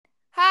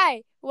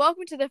Hi,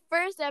 welcome to the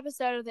first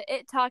episode of the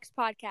It Talks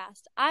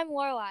podcast. I'm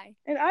Lorelai.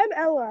 And I'm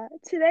Ella.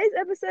 Today's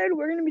episode,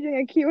 we're going to be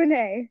doing a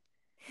Q&A.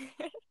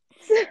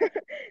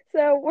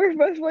 So we're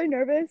both really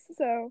nervous,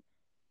 so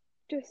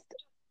just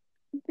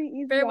be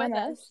easy Bear on with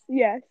us. us.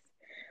 Yes.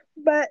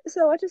 But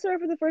so let's just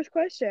start with the first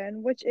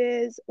question, which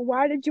is,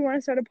 why did you want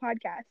to start a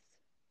podcast?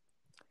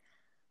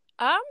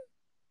 I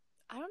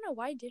don't know,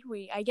 why did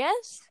we? I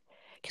guess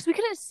because we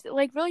couldn't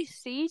really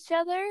see each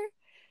other,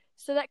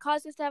 so that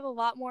caused us to have a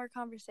lot more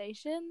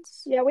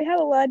conversations. Yeah, we have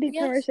a lot of deep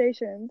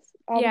conversations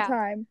all the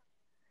time.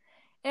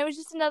 And it was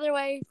just another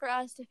way for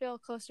us to feel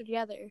closer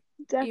together,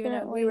 Definitely. even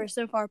though we were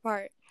so far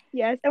apart.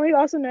 Yes, and we've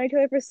also known each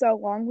other for so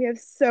long. We have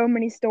so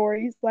many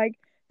stories,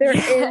 they're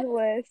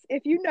endless.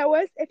 If you know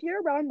us, if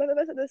you're around both of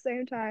us at the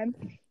same time,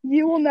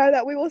 you will know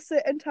that we will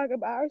sit and talk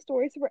about our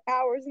stories for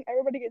hours and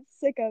everybody gets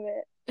sick of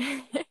it.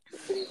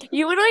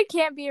 You literally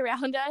can't be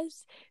around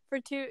us for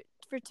too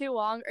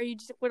long, or you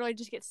just literally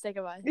just get sick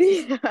of us.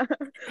 Yeah.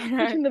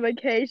 Just the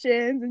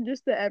vacations and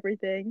just the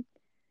everything.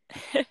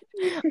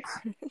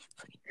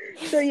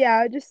 So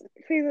yeah, just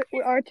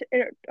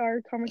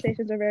our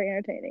conversations are very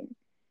entertaining.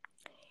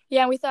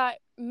 Yeah, we thought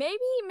maybe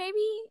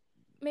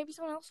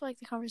someone else will like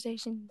the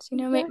conversations. You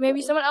know,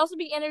 maybe someone else will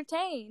be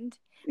entertained.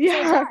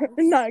 Yeah,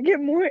 not get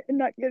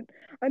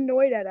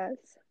annoyed at us.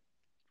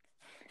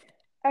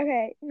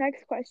 Okay,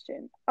 next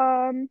question.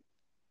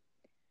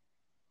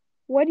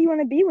 What do you want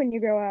to be when you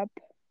grow up?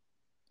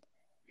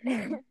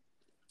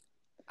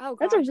 Oh, gosh,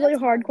 that's a really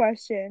hard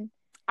question.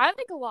 I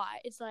think a lot.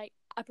 It's like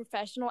a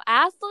professional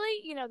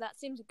athlete. You know, that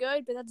seems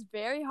good, but that's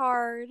very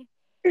hard.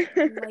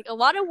 And, like a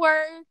lot of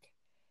work.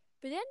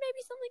 But then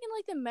maybe something in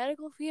like the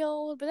medical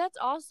field. But that's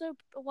also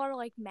a lot of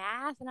like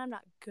math, and I'm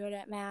not good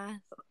at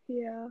math.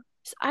 Yeah.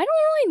 So I don't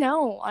really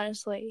know,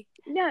 honestly.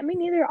 Yeah, me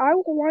neither. I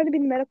wanted to be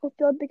in the medical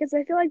field because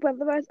I feel like both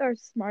of us are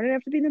smart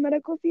enough to be in the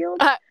medical field.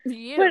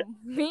 Me on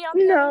the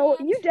no, other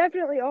hand? You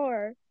definitely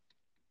are.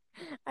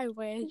 I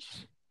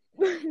wish.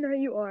 No,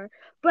 you are.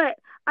 But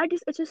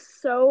it's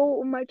just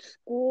so much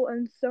school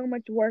and so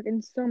much work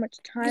and so much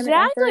time and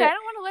effort. I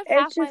don't want to live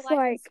half my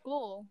life in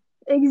school.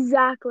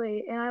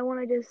 Exactly. And I want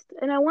to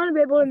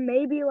be able to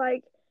maybe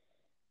like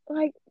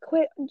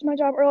quit my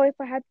job early if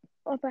I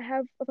want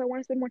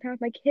to spend more time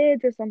with my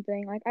kids or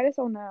something. Like, I just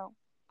don't know.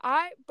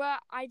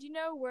 But I do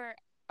know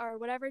or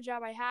whatever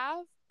job I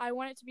have, I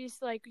want it to be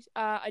like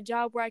a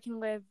job where I can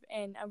live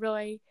in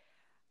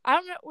I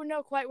don't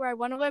know quite where I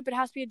want to live, but it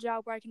has to be a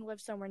job where I can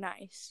live somewhere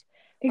nice.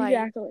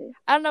 Exactly. Like,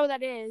 I don't know what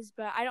that is,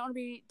 but I don't want to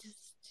be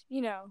just,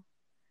 Yeah.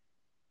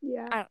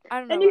 I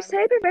don't know. And you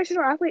say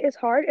professional athlete is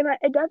hard, and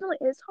it definitely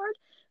is hard,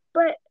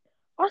 but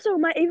also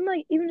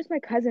even just my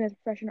cousin is a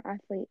professional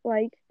athlete.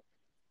 Like,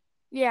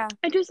 yeah.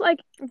 It just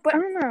but I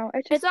don't know.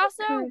 It's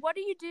also what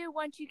do you do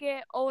once you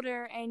get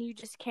older and you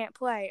just can't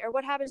play, or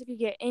what happens if you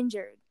get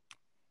injured?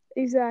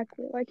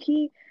 Exactly.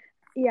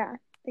 Yeah,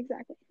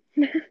 exactly.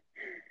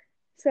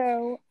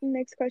 So,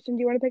 next question. Do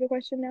you want to pick a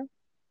question now?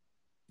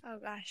 Oh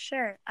gosh,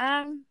 sure.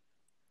 Oh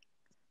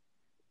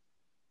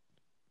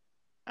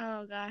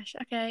gosh.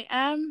 Okay.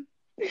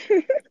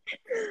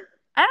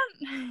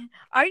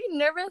 Are you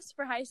nervous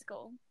for high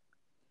school?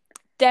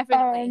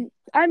 Definitely.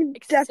 I'm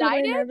excited,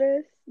 definitely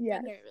nervous.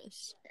 Yes.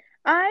 Nervous.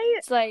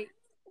 It's like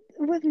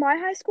with my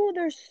high school,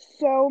 there's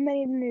so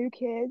many new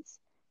kids.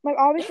 Like,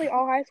 obviously,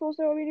 all high schools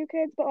there will be new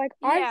kids, but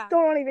I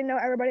still don't even know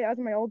everybody that was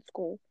in my old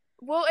school.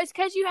 Well, it's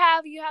because you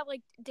have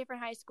like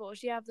different high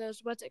schools. You have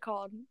those. What's it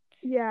called?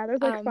 Yeah, there's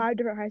 5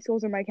 different high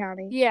schools in my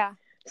county. Yeah.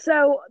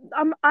 So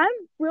I'm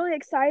really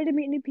excited to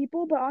meet new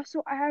people, but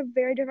also I have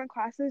very different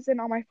classes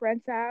than all my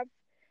friends have,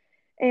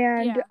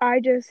 and I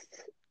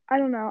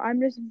don't know.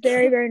 I'm just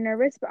very very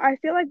nervous, but I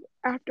feel like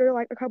after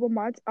like a couple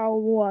months,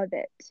 I'll love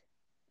it.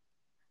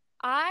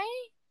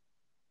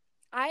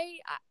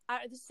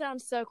 This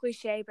sounds so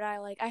cliche, but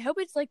I hope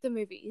it's like the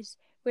movies,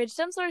 which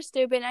sounds sort of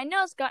stupid. I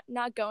know it's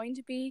not going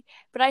to be,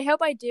 but I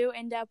hope I do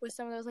end up with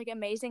some of those like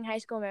amazing high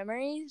school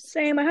memories.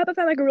 Same. I hope I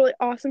find like a really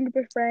awesome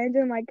group of friends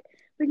and like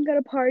we can go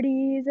to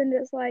parties and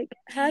just like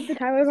have the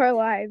time of our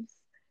lives.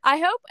 I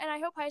hope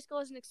high school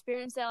is an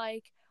experience that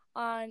like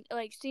on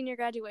like senior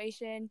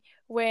graduation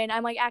when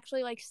I'm like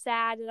actually like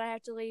sad that I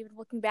have to leave and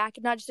looking back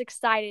and not just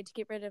excited to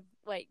get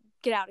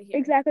out of here.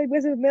 Exactly,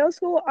 because in middle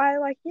school I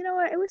you know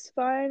what, it was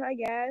fun, I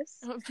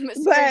guess. But you,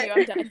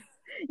 I'm done.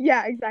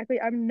 Yeah, exactly.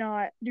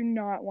 Do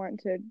not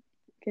want to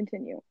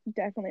continue.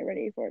 Definitely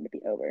ready for it to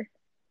be over.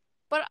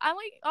 But I'm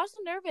like also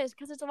nervous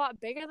because it's a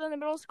lot bigger than the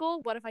middle school.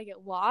 What if I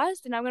get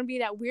lost and I'm gonna be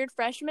that weird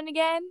freshman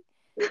again?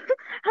 How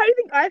do you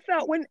think I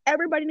felt when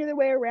everybody knew their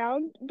way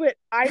around, but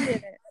I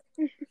didn't?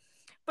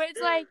 But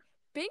it's like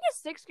being a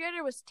sixth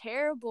grader was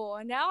terrible,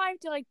 and now I have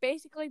to like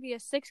basically be a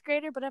sixth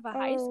grader but have a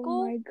high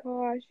school. Oh my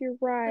gosh, you're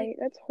right.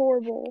 That's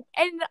horrible.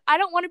 And I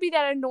don't want to be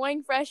that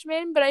annoying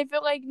freshman, but I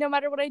feel like no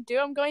matter what I do,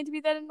 I'm going to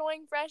be that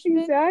annoying freshman.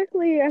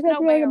 Exactly. I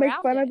thought they were gonna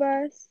make fun of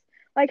us.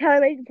 Like how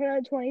they made fun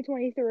of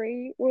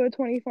 2023 or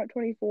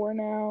 2024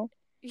 now.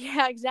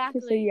 Yeah,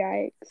 exactly. Just a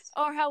yikes.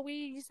 Or how we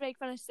used to make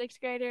fun of sixth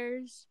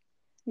graders.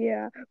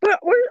 Yeah, but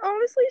we're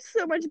honestly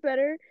so much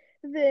better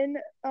than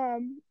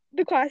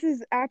the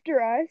classes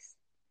after us.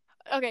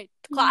 Okay,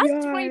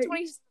 Yeah.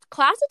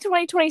 class of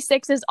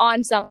 2026 is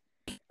on something.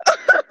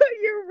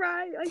 You're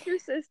right, like your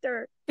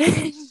sister.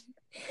 Literally,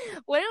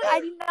 I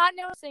do not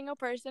know a single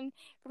person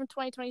from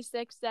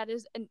 2026 that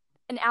is an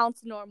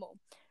ounce normal.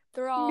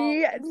 They're all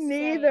Me insane.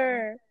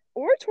 neither.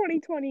 Or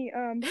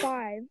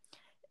 2025.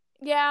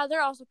 Yeah,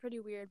 they're also pretty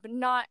weird, but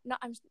not not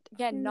as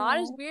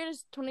No. weird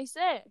as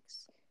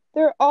 26.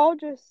 They're all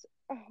just,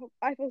 oh,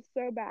 I feel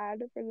so bad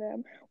for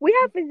them. We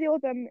have to deal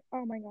with them.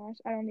 Oh my gosh,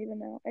 I don't even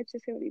know. It's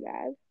just gonna be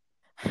bad.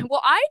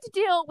 Well, I have to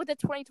deal with the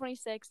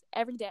 2026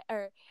 every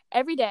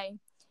day.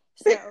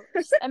 So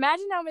just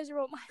imagine how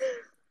miserable my.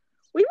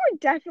 We were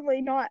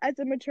definitely not as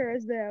immature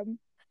as them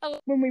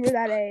when we were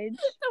that age.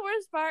 The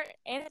worst part,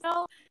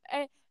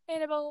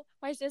 Annabelle,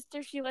 my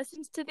sister, she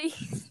listens to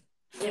these,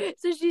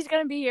 so she's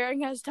gonna be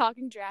hearing us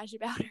talking trash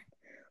about her.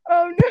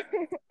 Oh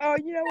no. Oh,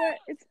 you know what?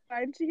 It's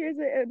fine. She hears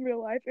it in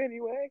real life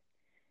anyway.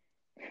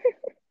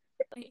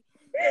 Okay,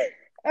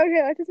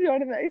 let's just move on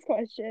to the next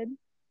question.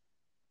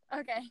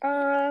 Okay.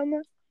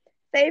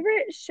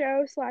 Favorite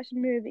show /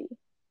 movie?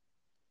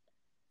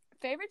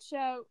 Favorite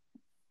show,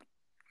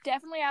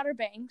 definitely Outer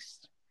Banks.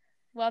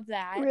 Love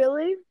that.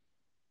 Really?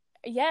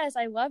 Yes,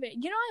 I love it.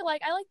 You know,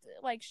 I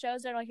like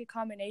shows that are like a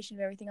combination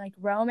of everything, like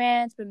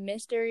romance but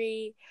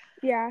mystery.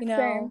 Yeah, You know.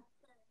 same.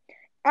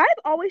 I've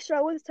always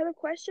struggled with this type of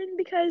question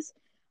because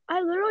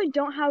I literally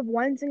don't have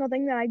one single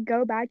thing that I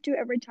go back to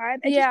every time.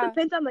 It just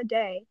depends on the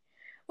day.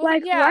 Well,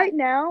 Like yeah. right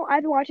now,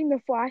 I've been watching The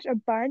Flash a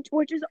bunch,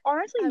 which is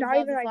honestly not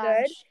even that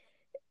good.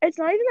 It's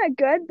not even that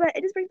good, but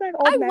it just brings back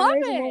old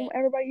memories of when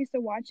everybody used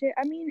to watch it.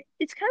 I mean,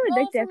 it's kind of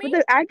addictive, but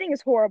the acting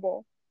is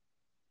horrible.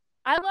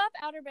 I love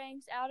Outer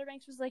Banks. Outer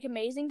Banks was like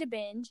amazing to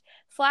binge.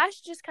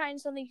 Flash just kind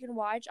of something you can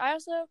watch. I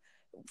also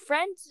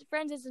Friends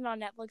isn't on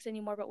Netflix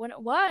anymore, but when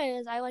it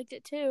was, I liked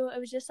it too. It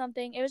was just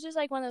something. It was just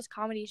like one of those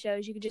comedy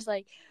shows you could just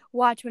like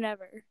watch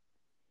whenever.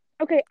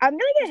 Okay, I'm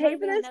gonna get hate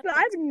for this, but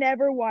I've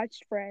never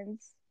watched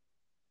Friends.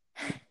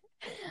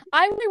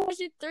 I only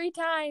watched it 3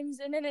 times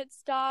and then it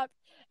stopped,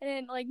 and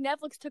then like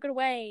Netflix took it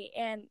away,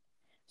 and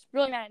it's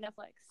really mad at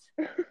Netflix.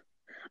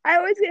 I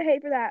always get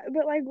hate for that,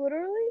 but like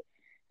literally,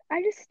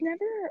 I just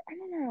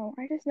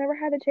never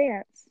had the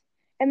chance.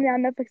 And now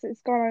Netflix,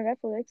 it's gone on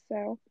Netflix,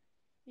 so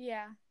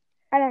yeah.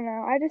 I don't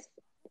know. I just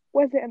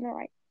wasn't in the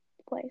right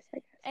place, I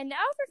guess. And now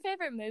for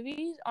favorite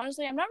movies,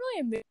 honestly, I'm not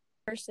really a movie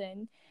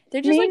person. They're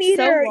just Me like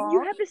neither. so long.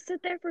 You have to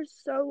sit there for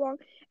so long,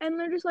 and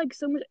they're just like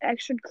so much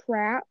extra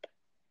crap.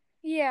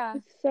 Yeah.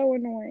 It's so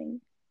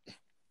annoying.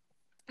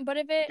 But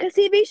if it... Because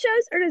TV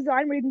shows are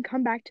designed where you can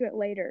come back to it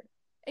later.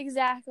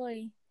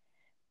 Exactly.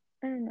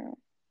 I don't know.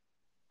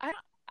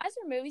 As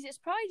for movies, it's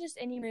probably just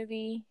any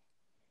movie.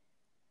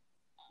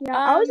 Yeah,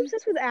 I was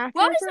obsessed with After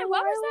for a while.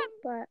 What was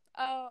that?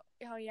 But...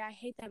 Oh yeah, I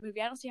hate that movie.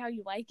 I don't see how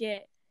you like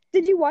it.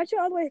 Did you watch it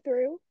all the way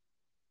through?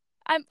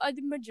 I'm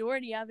the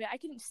majority of it. I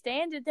couldn't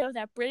stand it though.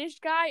 That British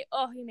guy,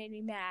 he made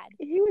me mad.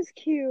 He was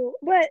cute,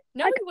 but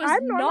no, he was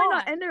I'm normally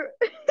not into.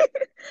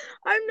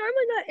 I'm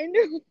normally not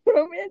into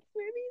romance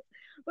movies,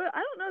 but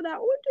I don't know, that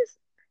one just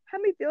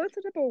had me feeling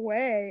some type of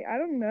way. I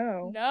don't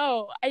know.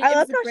 No, I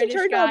love how she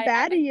turned all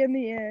baddie in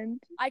the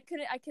end. I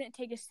couldn't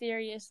take it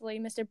seriously,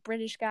 Mr.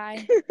 British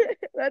guy.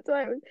 That's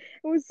why it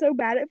was so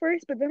bad at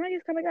first, but then I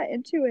just kind of got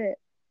into it.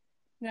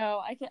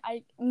 No,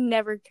 I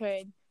never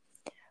could.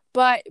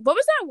 But what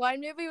was that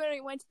one movie when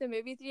we went to the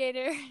movie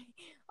theater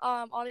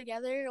all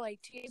together like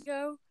 2 years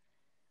ago?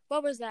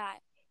 What was that?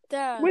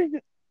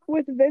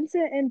 With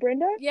Vincent and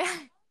Brenda? Yeah.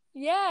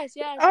 Yes.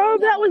 Oh,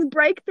 that was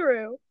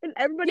Breakthrough. And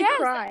everybody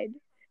cried.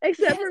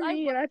 Except for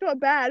me, and I felt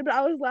bad, but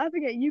I was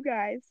laughing at you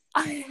guys.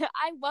 I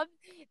loved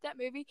that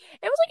movie.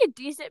 It was like a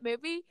decent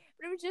movie,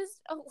 but it was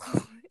just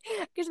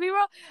because we were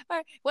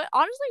all, what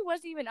honestly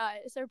wasn't even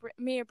us or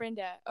me or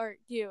Brenda or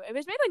you. It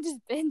was mainly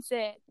just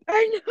Vincent.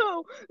 I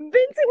know.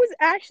 Vincent was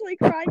actually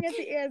crying at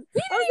the end.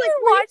 He didn't even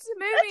watch the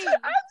movie. That's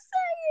what I'm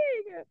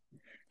saying.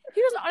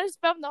 He was on his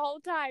phone the whole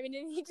time, and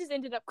then he just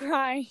ended up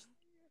crying.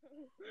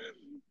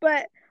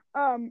 But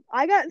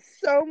I got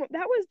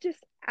that was just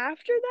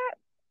after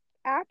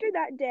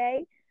that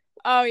day.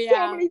 Oh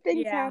yeah, so many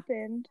things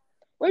happened,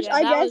 which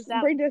I guess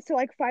brings us to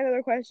like 5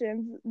 other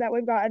questions that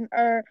we've gotten: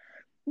 our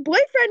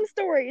boyfriend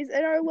stories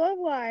and our love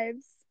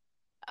lives.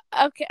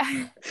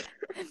 Okay.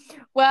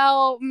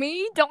 Well,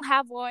 me don't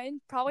have one.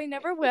 Probably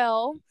never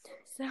will.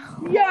 So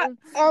yeah,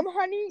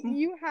 honey,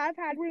 you have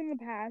had one in the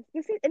past.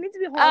 It needs to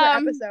be a whole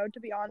other episode. To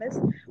be honest,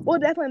 we'll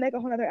definitely make a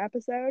whole other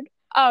episode.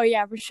 Oh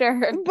yeah, for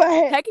sure.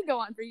 But that could go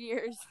on for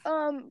years.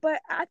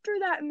 But after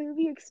that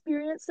movie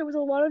experience, there was a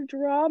lot of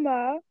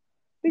drama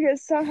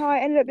because somehow I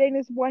ended up dating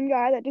this one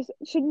guy that just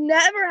should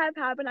never have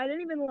happened. I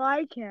didn't even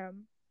like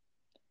him.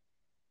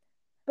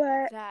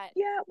 But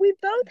yeah, we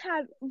both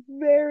had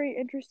very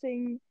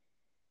interesting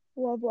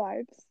love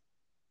lives.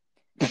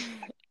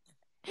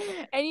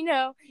 And you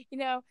know,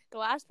 the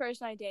last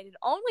person I dated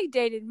only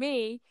dated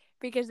me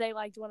because they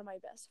liked one of my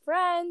best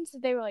friends.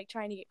 They were like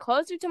trying to get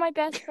closer to my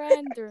best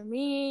friend through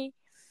me.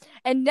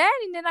 And then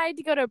I had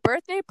to go to a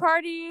birthday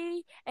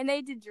party, and they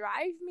had to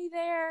drive me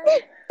there.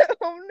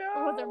 Oh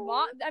no! Or their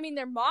mom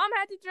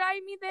had to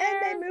drive me there.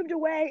 And they moved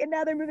away, and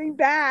now they're moving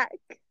back.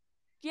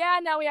 Yeah,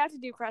 now we have to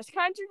do cross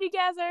country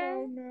together.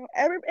 Oh no!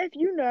 If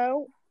you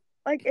know,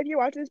 like, if you're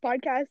watching this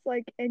podcast,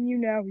 like, and you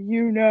know,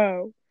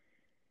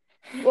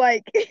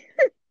 like,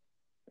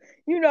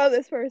 you know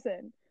this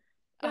person.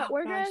 But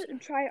we're gonna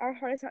try our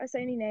hardest not to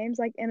say any names,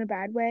 like, in a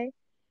bad way.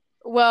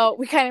 Well,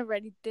 we kind of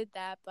already did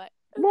that, but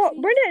oopsie. Well,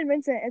 Brendan and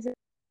Vincent isn't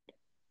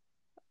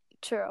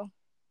true.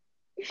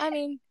 I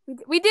mean,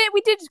 we did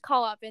just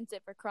call out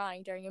Vincent for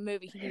crying during a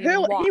movie he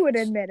would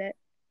admit it.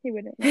 He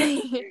would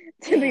admit it,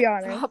 to be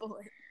honest.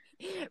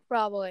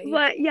 Probably.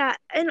 But yeah,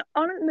 and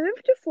on a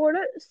move to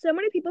Florida, so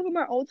many people from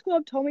our old school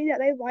have told me that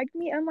they liked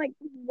me. I'm like,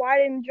 why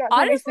didn't you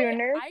tell me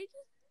sooner?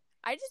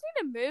 I just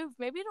need to move.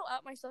 Maybe it'll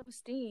up my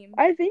self-esteem.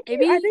 I think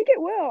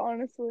it will,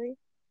 honestly.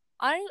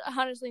 I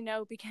honestly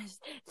know, because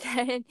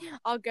then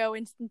I'll go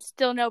and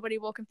still nobody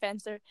will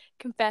confess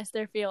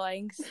their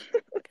feelings,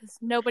 because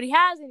nobody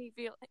has any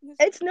feelings.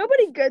 It's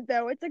nobody good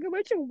though. It's like a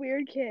bunch of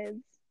weird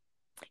kids.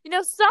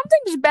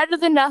 Something's better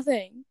than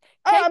nothing.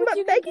 But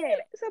somebody making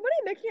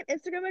an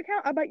Instagram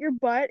account about your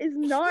butt is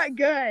not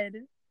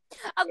good.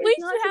 At least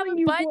you have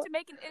a butt to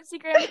make an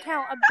Instagram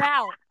account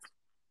about.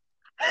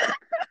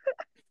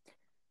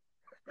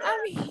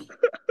 I mean,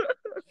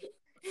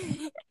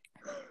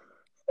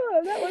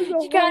 that was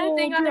you gotta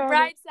think on the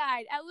bright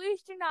side. At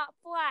least you're not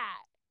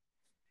flat.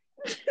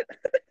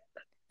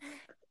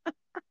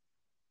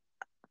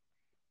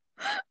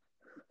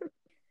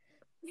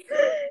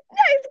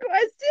 Next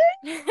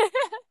question.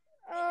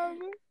 What are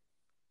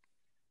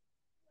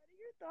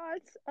your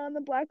thoughts on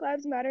the Black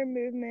Lives Matter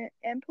movement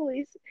and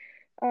police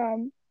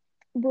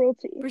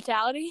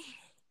brutality?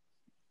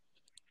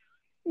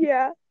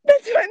 Yeah,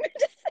 that's what I meant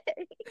to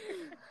say.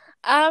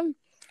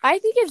 I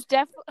think it's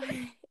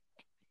definitely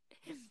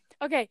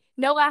okay.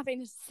 No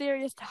laughing. It's a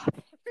serious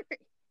topic.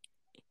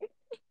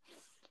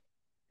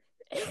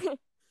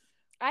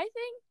 I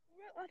think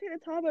we're not laughing at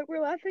the topic.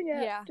 We're laughing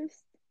at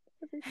just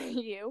everything.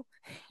 You.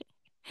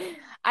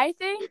 I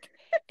think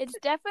it's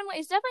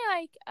definitely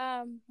like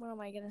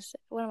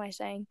what am I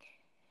saying?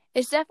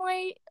 It's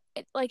definitely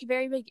like a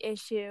very big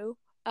issue.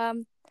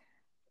 I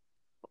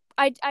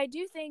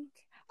do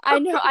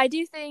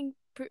think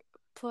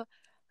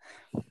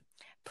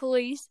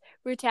police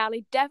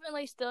brutality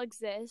definitely still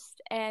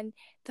exists, and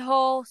the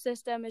whole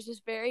system is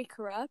just very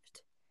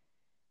corrupt.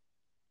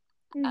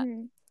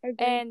 Mm-hmm.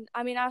 And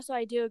I mean, also,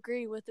 I do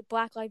agree with the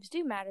Black Lives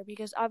Do Matter,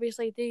 because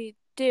obviously they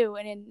do,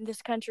 and in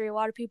this country, a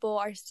lot of people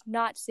are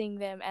not seeing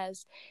them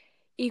as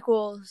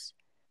equals,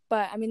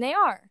 but I mean, they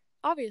are,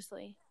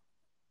 obviously.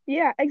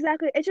 Yeah,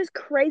 exactly. It's just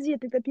crazy to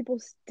think that people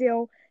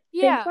still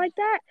think like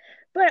that.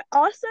 But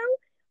also,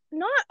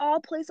 not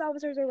all police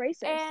officers are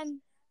racist. And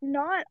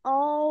not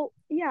all,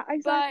 yeah,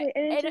 exactly.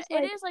 And it's just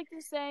it is like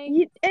the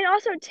saying. And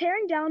also,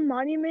 tearing down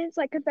monuments,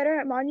 like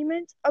Confederate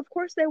monuments, of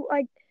course they,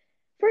 like,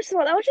 first of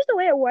all, that was just the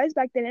way it was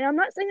back then. And I'm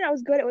not saying that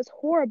was good, it was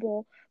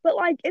horrible. But,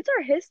 like, it's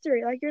our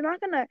history. Like, you're not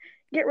going to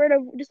get rid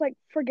of, just, like,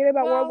 forget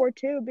about World War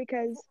II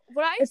because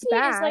what I it's see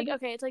bad. Is, like,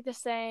 okay, it's like the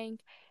saying,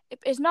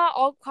 it's not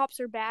all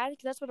cops are bad,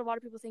 because that's what a lot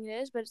of people think it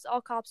is, but it's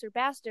all cops are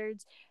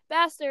bastards.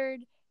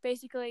 Bastard,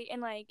 basically,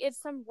 and, like, it's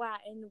some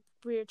Latin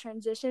weird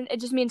transition. It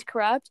just means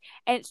corrupt.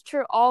 And it's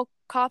true, all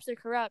cops are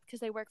corrupt because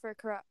they work for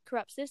a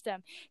corrupt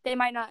system. They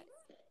might not.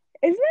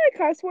 Isn't that a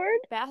cuss word?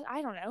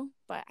 I don't know,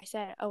 but I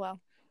said it. Oh,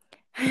 well.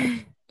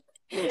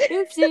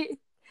 Oopsie.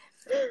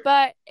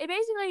 But it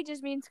basically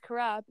just means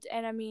corrupt,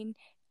 and I mean,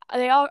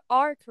 they all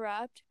are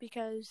corrupt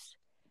because,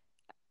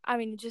 I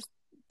mean,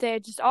 they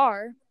just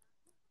are.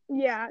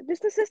 Yeah,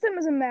 just the system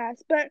is a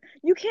mess, but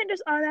you can't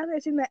just automatically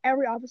assume that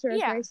every officer is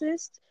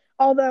racist,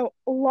 although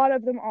a lot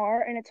of them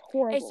are, and it's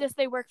horrible. It's just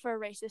they work for a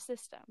racist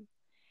system.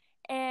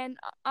 And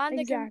on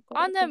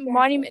the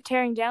monument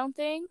tearing down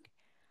thing,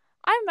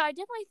 I don't know, I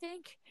definitely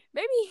think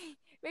maybe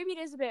it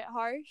is a bit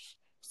harsh,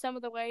 some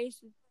of the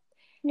ways.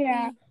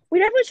 Yeah, we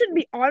definitely shouldn't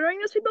be honoring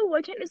those people.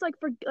 We can't just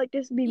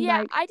just be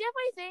I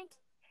definitely think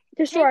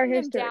destroy our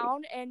history.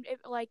 Down, and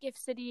if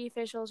city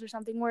officials or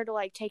something were to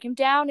like take him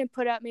down and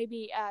put up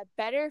maybe a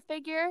better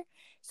figure,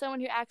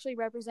 someone who actually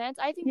represents,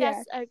 I think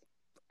that's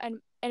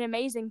an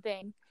amazing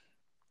thing.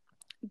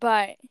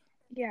 But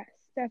yes,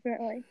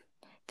 definitely.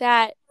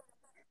 That.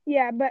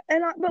 Yeah, but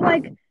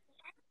like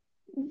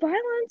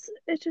violence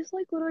is just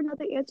like literally not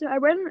the answer. I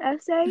read an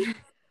essay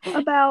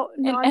about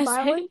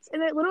nonviolence,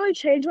 and it literally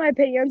changed my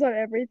opinions on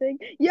everything.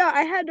 Yeah,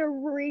 I had to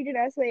read an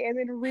essay and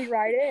then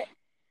rewrite it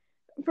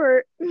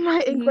for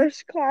my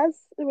English class.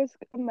 It was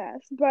a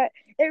mess, but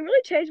it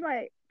really changed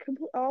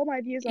all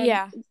my views on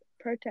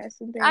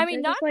protests and things. I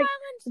mean,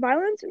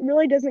 violence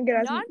really doesn't get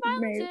us.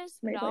 Nonviolence is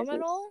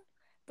phenomenal,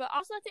 but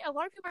also I think a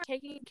lot of people are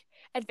taking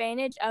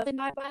advantage of the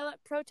nonviolent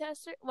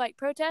protests.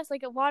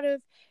 Like a lot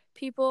of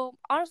people,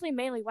 honestly,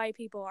 mainly white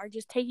people, are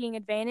just taking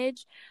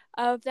advantage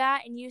of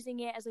that and using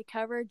it as a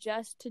cover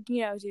just to,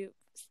 do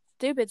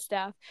stupid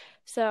stuff.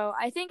 So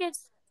I think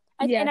it's,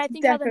 and I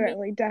think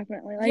definitely,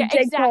 like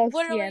Jake Paul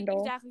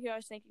scandal. Exactly what I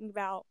was thinking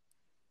about.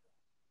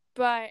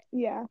 But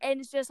yeah, and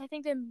it's just I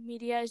think the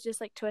media is just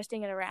like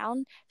twisting it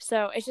around.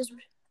 So it's just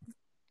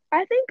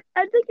I think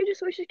you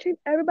just wish to treat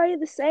everybody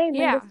the same and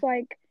yeah, just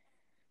like,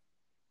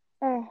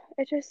 oh,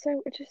 it just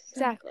sucks,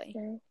 exactly.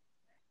 bro.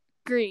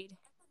 Agreed.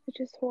 It's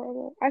just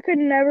horrible. I could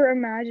never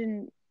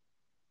imagine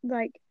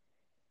like,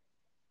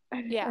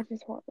 Yeah. it's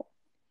just horrible.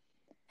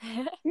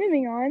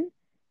 Moving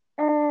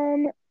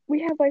on.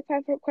 We have like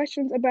 5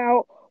 questions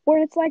about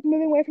what it's like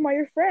moving away from all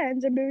your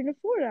friends and moving to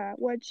Florida,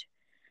 which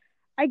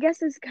I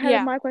guess is kind of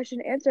Yeah. my question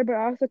to answer, but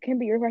also can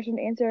be your question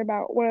to answer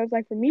about what it was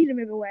like for me to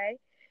move away.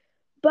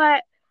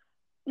 But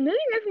moving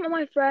away from all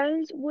my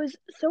friends was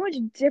so much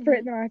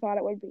different than I thought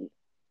it would be.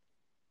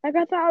 Like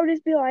I thought I would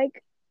just be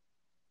like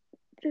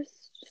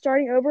just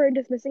starting over and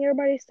dismissing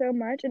everybody so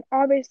much, and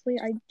obviously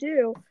I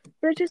do,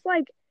 but it's just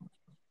like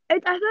I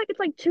feel like it's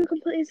like two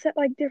completely set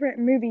like different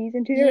movies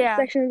and two different Yeah.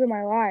 sections of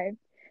my life.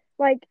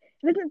 Like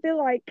it doesn't feel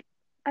like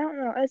I don't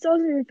know. It still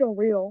doesn't even feel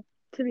real,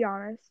 to be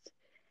honest.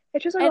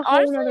 It's just like And a whole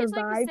honestly, nother it's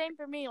like the vibe same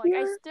for me. Like I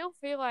here. still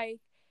feel like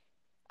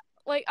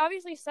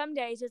obviously some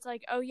days it's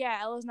like, oh yeah,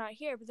 Ella's not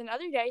here, but then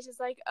other days it's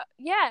like,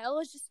 yeah,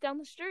 Ella's just down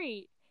the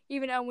street,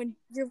 even though when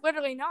you're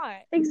literally not.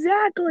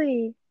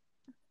 Exactly.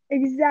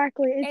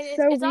 Exactly. And It's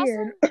so it's also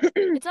weird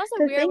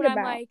to weird think when I'm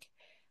about.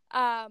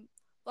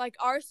 like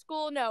our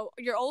school, no,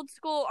 your old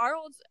school, our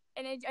old,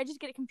 and I just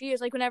get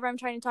confused. Like whenever I'm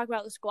trying to talk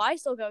about the school I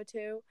still go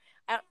to,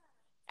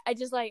 I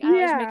just like I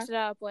always Yeah, mix it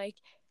up. Like,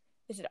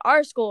 is it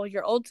our school,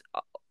 your old?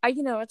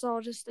 It's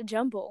all just a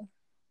jumble.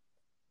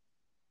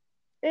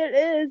 it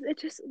is.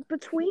 It's just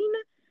between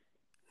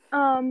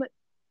um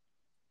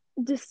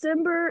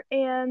December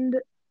and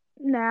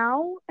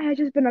now has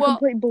just been a Well,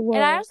 complete and blur,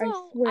 I I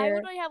swear.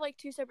 literally have like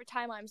two separate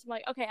timelines. I'm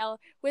like, okay, Ella,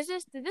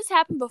 did this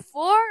happen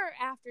before or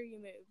after you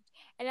moved?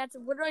 And that's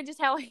literally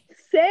just how Same.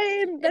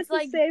 it's That's the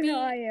like same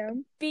how I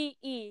am.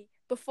 BE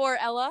before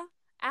Ella,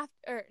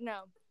 after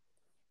no,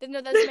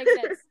 no, that doesn't make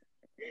sense.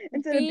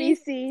 Instead of B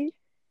BC.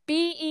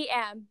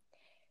 BEM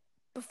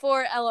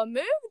before Ella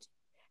moved,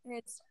 and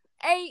it's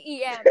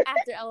AEM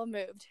after Ella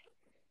moved.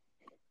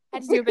 I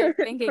had to do a bit of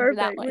thinking for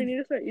that Perfect. We one. need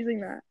to start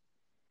using that.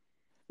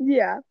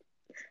 Yeah.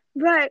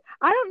 But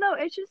I don't know.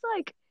 It's just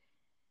like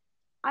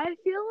I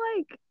feel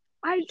like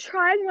I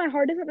tried my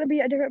hardest not to be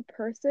a different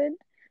person,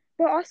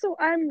 but also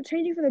I'm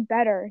changing for the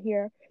better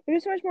here.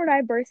 There's so much more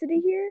diversity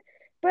here,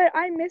 but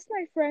I miss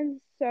my friends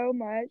so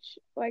much,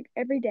 like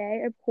every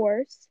day, of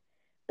course.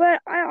 But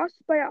I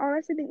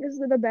honestly think this is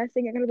the best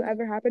thing that could have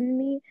ever happened to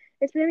me.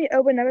 It's made me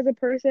open up as a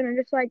person and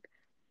just like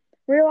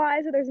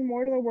realize that there's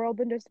more to the world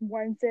than just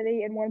one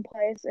city and one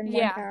place and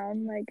one Yeah.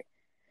 town. Like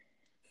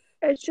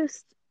it's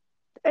just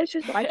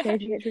life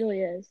changing. It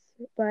really is.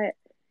 But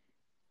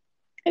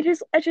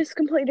it's just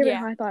completely different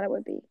Yeah. how I thought it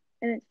would be,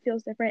 and it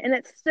feels different. And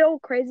it's still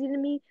crazy to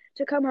me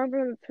to come home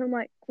from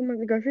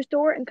the grocery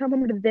store and come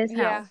home to this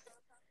Yeah. house,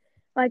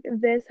 like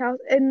this house.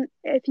 And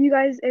if you've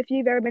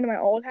ever been to my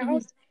old Mm-hmm.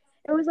 house,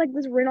 it was like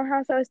this rental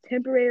house that was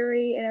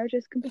temporary, and it was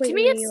just To me,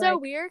 completely it's so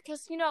like weird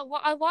because a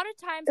lot of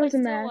times it I was a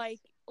still mess.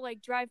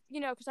 like drive,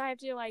 because I have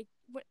to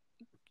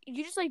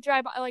you just like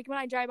drive by, like when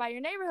I drive by your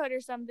neighborhood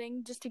or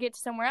something just to get to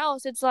somewhere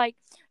else. It's like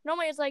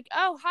normally it's like,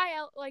 oh hi,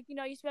 Ella, like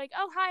I used to be like,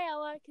 oh hi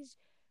Ella, because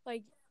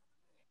like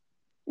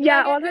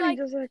Yeah, a lot of you're times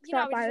you like just like I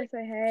stop was just by to like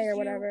say hey because or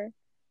whatever.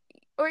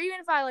 or even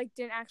if I like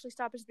didn't actually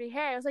stop and be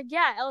hey, I was like,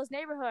 yeah, Ella's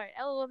neighborhood.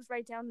 Ella lives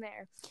right down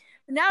there.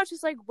 But now it's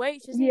just like,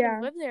 wait, she doesn't even Yeah,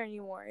 live there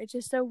anymore. It's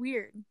just so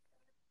weird.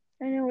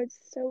 I know it's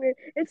so weird.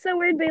 It's so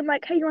weird being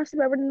like, hey, you want to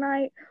sleep over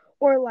tonight?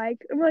 Or like,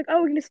 and we're like,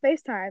 oh, we can just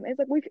FaceTime. It's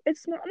like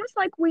it's almost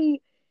like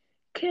we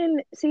can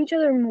see each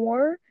other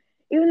more,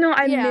 even though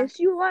I Yeah. miss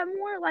you a lot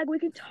more. Like we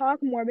can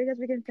talk more because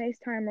we can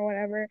FaceTime or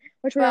whatever.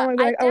 Which we But normally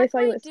be I like, oh, we saw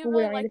you definitely at do school.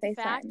 We really don't need like to the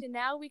fact, FaceTime. and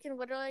now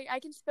I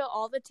can spill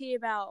all the tea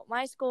about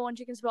my school, and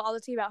she can spill all the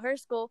tea about her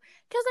school.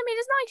 Because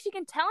it's not like she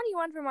can tell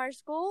anyone from our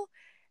school,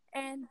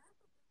 and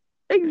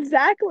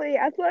Exactly.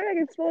 I feel like I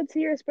can spill a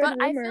tea or spread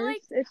but I feel rumors.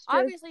 like It's just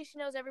obviously she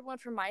knows everyone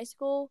from my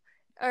school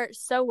or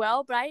so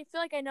well, but I feel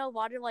like I know a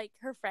lot of like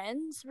her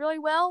friends really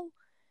well.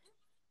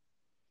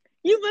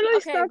 you literally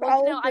Okay, stalk well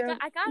all of them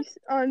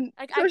on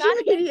I social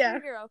gotta make sure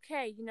media. you're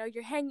okay.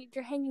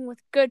 You're hanging with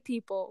good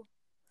people.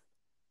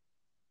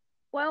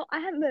 Well, I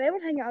haven't been able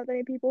to hang out with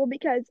any people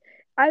because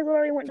I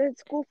literally went to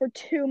school for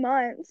 2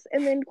 months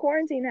and then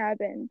quarantine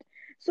happened.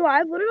 So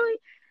I've literally,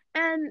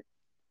 and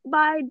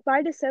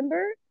by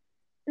December,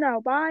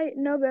 no, by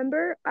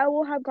November, I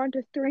will have gone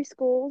to 3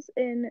 schools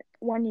in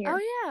 1 year. Oh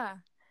yeah.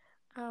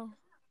 Oh,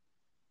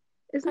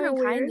 Isn't that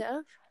kind weird?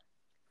 of.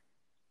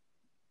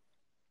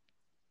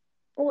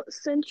 Well,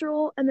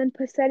 Central and then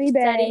Pacetti Bay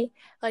Steady,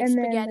 like and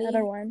then the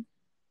other spaghetti. one.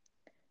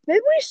 Maybe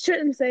we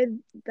shouldn't say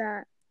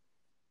that,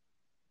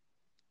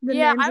 the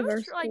Yeah, names I of was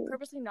our like schools.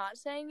 purposely not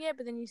saying it,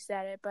 but then you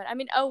said it. But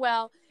oh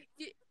well.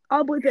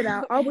 I'll bleep it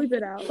out. I'll bleep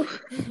it Okay. out.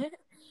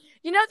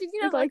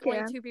 If I Like only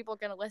can. 2 people are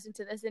gonna listen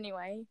to this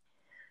anyway.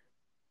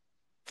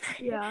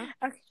 Yeah,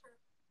 Okay.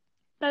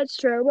 that's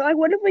true. But like,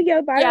 what if we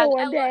go Yeah, viral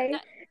one day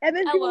and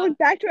then people Ella, look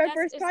back to our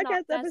first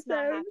podcast that's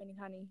not episode? happening,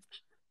 honey.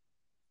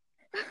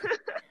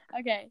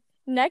 Okay,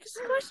 next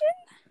question.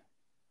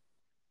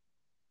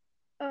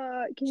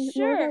 Can you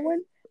Sure. that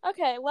one?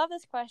 Okay, love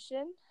this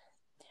question.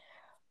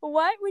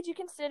 What would you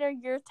consider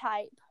your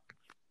type?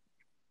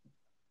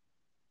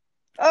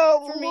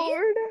 Oh, For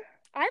Lord. me,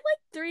 I have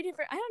like 3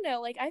 different. I don't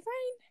know. Like I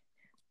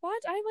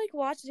like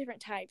lots of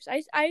different types.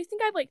 I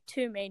think I have like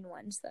 2 main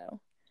ones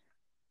though.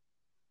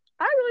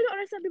 I really don't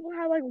understand people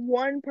have like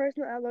one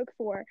person that I look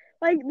for.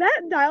 Like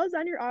that dials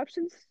down your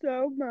options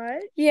so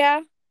much.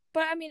 Yeah,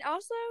 but I mean,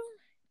 also,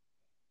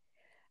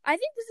 I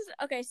think this is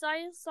okay. So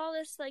I saw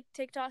this like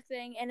TikTok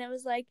thing, and it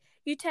was like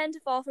you tend to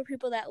fall for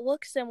people that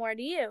look similar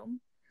to you.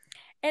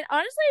 And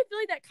honestly, I feel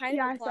like that kind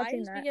of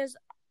applies because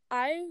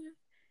I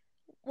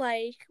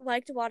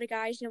liked a lot of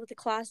guys, with the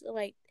class,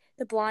 like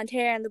the blonde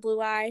hair and the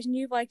blue eyes, and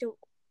you've liked,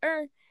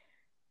 or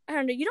I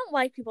don't know, you don't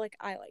like people like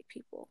I like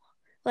people.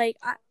 Like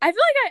I feel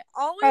like I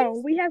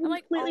always we have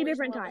completely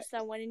different types. With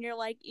someone, and you're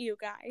like, you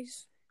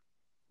guys.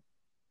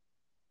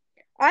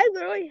 I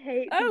literally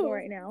hate people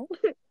right now.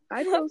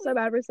 I feel so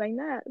bad for saying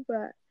that,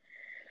 but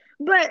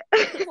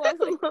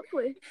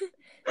lovely.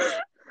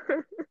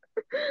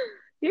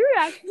 Your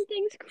reaction to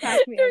things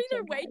crack me up. They're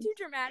either way too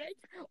dramatic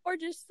or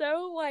just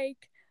so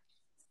like.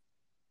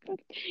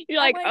 You're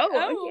like,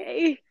 oh,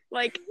 okay.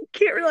 Like,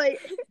 can't relate.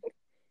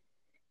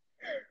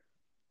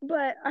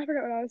 But I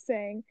forgot what I was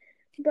saying.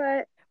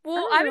 But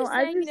I was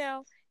saying,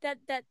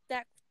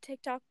 that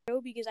TikTok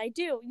because I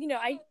do,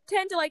 I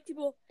tend to like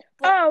people.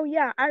 Oh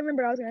yeah, I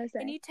remember what I was gonna say.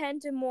 And you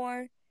tend to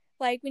more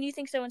like when you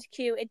think someone's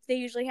cute, they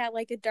usually have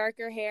like the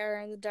darker hair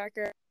and the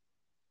darker.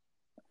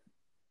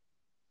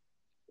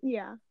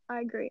 Yeah, I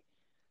agree.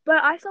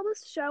 But I saw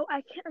this show.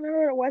 I can't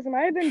remember what it was. It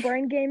might have been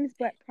Brain Games,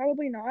 but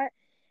probably not.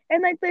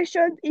 And like they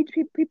showed each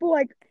people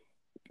like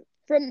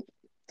from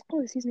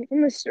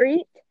the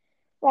street,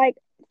 like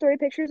 3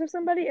 pictures of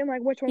somebody and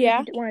like which one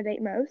would you want to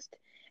date most.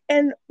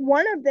 And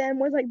one of them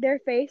was like their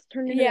face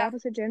turned into the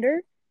opposite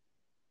gender,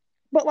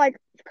 but like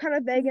kind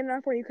of vague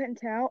enough where you couldn't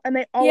tell. And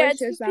they always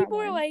chose that people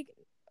one. Are like,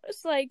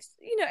 it's like,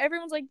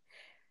 everyone's like,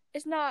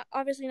 it's not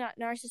obviously not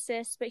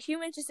narcissists, but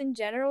humans just in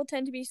general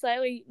tend to be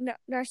slightly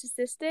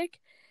narcissistic.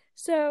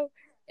 So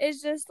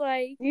it's just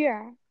like,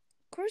 yeah,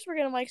 of course we're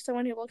gonna like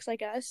someone who looks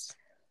like us.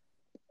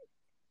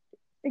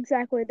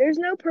 Exactly. There's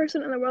no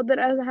person in the world that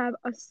doesn't have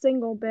a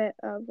single bit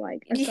of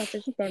like a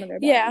selfish bone in their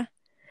body. Yeah.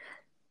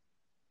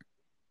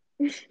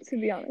 To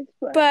be honest.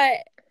 But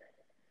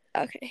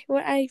okay,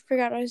 I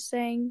forgot what I was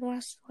saying.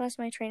 Lost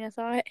my train of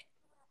thought.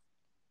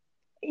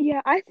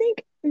 Yeah, I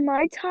think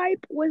my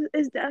type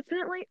is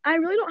definitely. I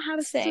really don't have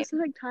a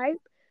specific type,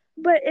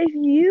 but if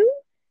you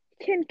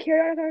can carry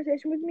on a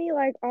conversation with me,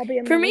 like I'll be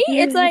in love with you. For me,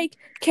 it's like,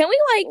 can we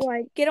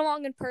like get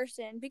along in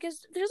person?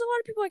 Because there's a lot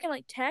of people I can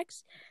like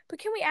text, but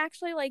can we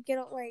actually like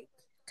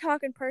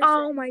talk in person?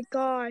 Oh my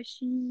gosh,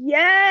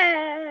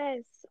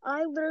 yes!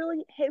 I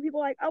literally hate people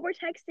like, oh, we're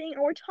texting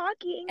or we're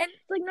talking. And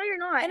it's like, no, you're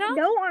not.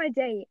 Go on a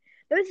date.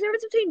 There's a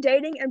difference between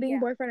dating and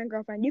being boyfriend and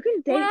girlfriend. You can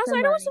date. Well, also,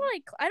 I don't want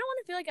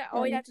to feel like I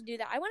always have to do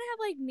that. I want to have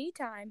like me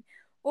time,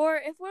 or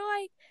if we're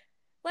like,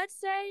 let's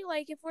say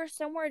like if we're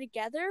somewhere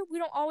together, we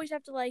don't always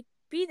have to like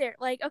be there.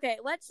 Like, okay,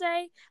 let's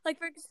say like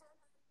we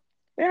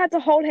don't have to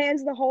hold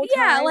hands the whole time.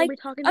 Yeah, like we'll be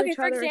talking to each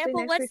other. For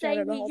example, let's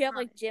say we have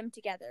like gym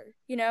together,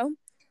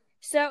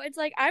 So it's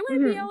like I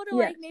want to be able to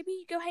like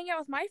maybe go hang out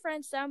with my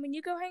friends some, and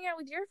you go hang out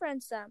with your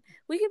friends some.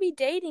 We could be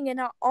dating and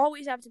not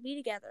always have to be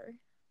together.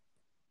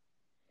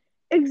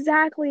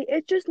 Exactly.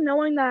 It's just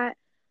knowing that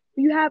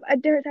you have a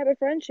different type of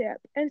friendship,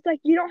 and it's like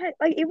you don't have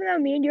like even though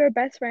me and you are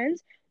best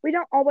friends, we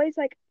don't always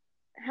like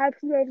have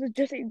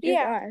just us. You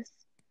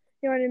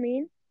know what I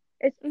mean?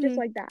 It's just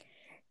like that.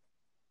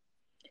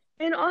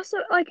 And also,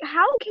 like,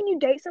 how can you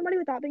date somebody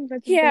without being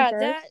friends with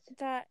them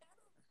first?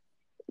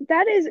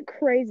 That is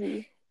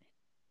crazy.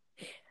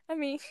 I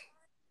mean,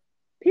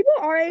 people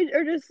our age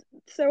are just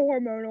so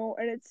hormonal,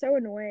 and it's so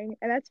annoying,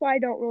 and that's why I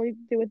don't really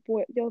deal with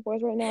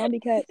boys right now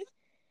because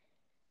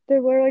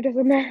they're literally just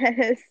a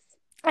mess.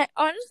 I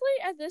honestly,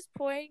 at this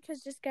point,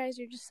 because just guys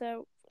are just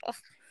so,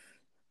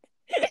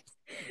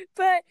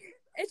 but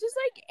it's just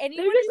like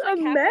anyone who's like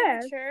halfway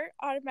mature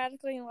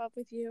automatically in love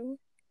with you.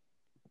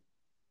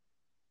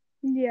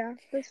 Yeah,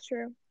 that's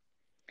true.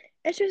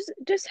 It's just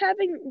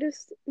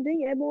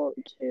being able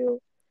to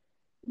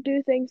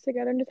do things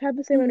together and just have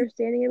the same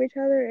understanding of each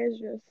other is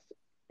just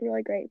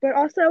really great. But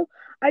also,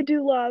 I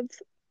do love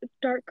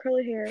dark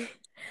curly hair.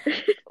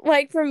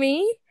 Like for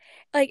me,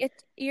 like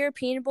it's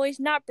European boys,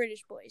 not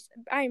British boys.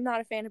 I am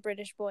not a fan of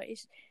British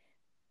boys.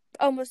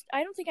 I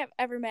don't think I've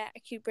ever met a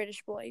cute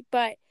British boy,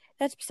 but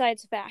that's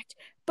besides the fact.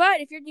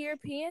 But if you're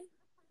European,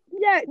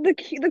 yeah,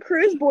 the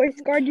cruise boys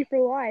scarred you for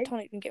life.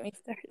 Don't even get me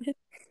started.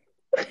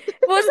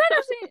 Well, it's not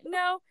actually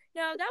no,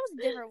 that was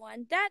a different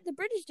one. The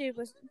British dude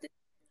was.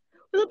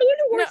 Was it the one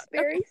who wore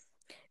Sperry's?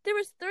 Okay. There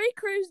was 3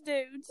 cruise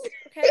dudes.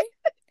 Okay,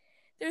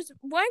 there's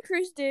one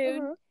cruise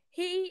dude.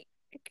 He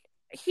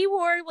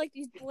wore like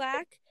these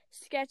black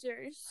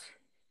Skechers.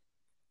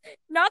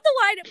 Not the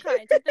light up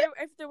kinds. If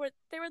they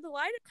were the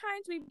light up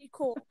kinds, we'd be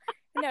cool.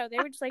 No, they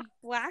were just like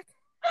black.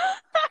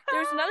 There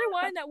was another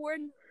one that wore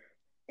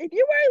If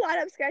you wear a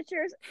lot of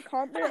Skechers I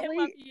confidently,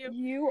 love you.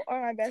 you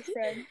are my best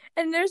friend.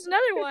 And there's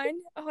another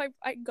one. Oh,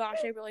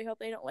 gosh, I really hope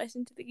they don't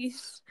listen to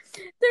these.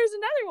 There's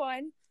another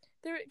one.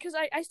 Because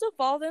I still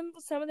follow them,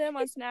 some of them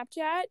on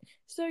Snapchat.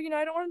 So, I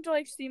don't want them to,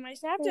 like, see my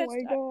Snapchat Oh my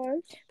stuff.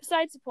 gosh.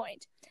 Besides the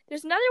point.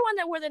 There's another one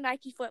that wore the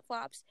Nike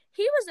flip-flops.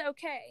 He was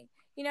okay.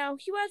 He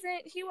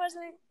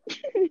wasn't.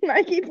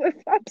 Nike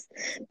flip-flops.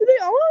 Do they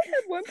all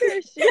have one pair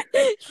of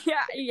shoes?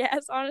 Yeah,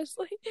 yes,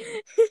 honestly.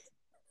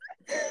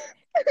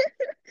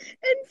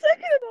 And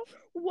second of all,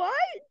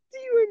 why do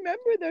you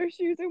remember those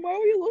shoes and why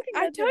were you looking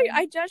at them? I tell you,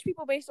 I judge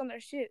people based on their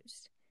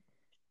shoes.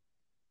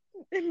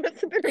 It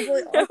must have been a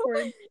really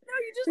awkward you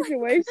just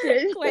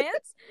situation.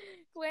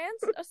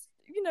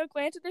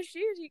 glance at their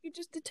shoes. You could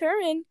just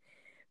determine.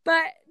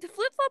 But the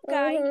flip-flop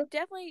guy,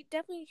 definitely,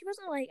 he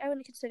wasn't like, I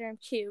wouldn't consider him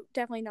cute.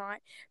 Definitely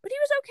not. But he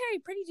was okay.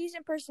 Pretty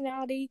decent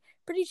personality.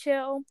 Pretty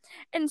chill.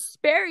 And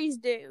Sperry's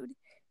dude,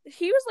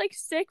 he was like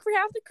sick for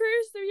half the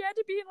cruise, so he had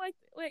to be in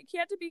he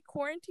had to be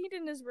quarantined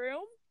in his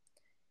room.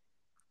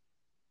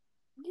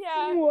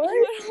 Yeah. What?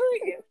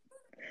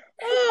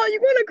 Oh, you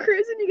go on a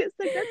cruise and you get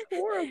sick. That's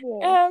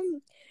horrible.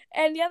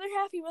 And the other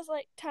half, he was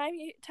like, time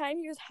he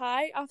was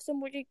high off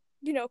some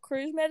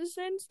cruise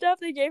medicine stuff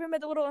they gave him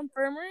at the little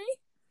infirmary.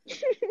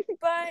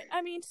 But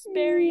I mean,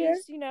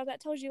 Sperry's,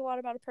 that tells you a lot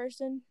about a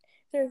person.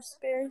 There's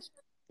Sperry's.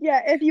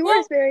 Yeah, if you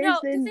were Sperry's,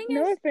 then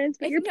no offense,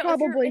 but you're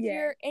probably if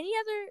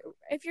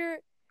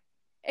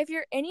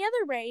you're any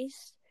other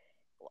race,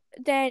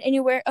 then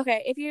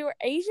if you're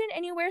Asian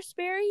and you wear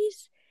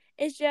Sperry's,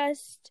 it's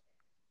just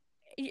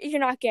you're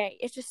not gay.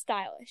 It's just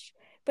stylish.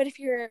 But if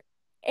you're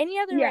any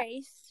other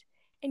race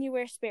and you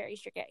wear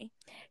Sperry's, you're gay.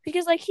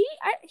 Because I definitely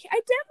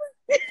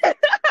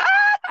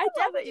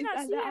did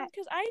not see him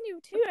because I knew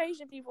two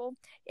Asian people,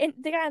 and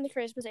the guy on the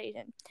cruise was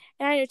Asian,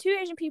 and I knew two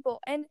Asian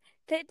people, and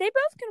they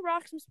both can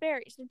rock some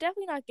Sperry's. They're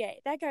definitely not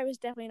gay. That guy was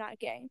definitely not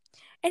gay,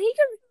 and he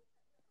could.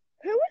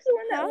 Who was the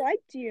one that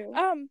liked you?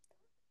 Well,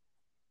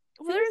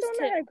 there was one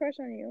that had a crush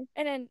on you,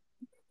 and then,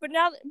 but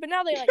now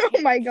they like.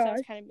 Oh my gosh, so I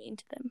was kind of mean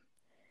to them,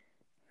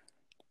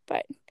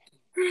 but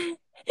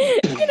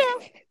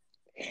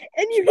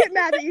And you get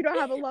mad that you don't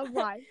have a love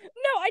life.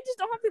 No, I just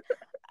don't have to.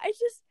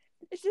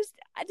 It's just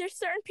there's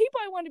certain people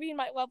I want to be in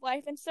my love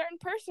life, and certain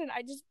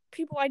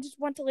people I just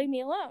want to leave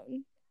me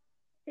alone.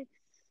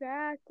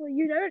 Exactly.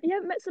 You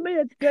haven't met somebody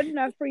that's good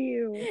enough for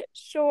you.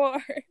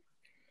 Sure.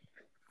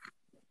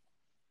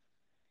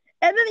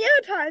 And then the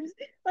other times,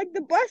 like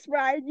the bus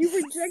ride, you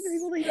reject the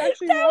people that you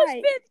actually like. That was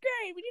 5th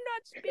grade. We do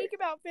not speak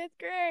about 5th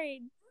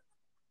grade.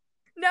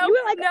 No, you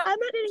were like, no. I'm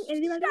not dating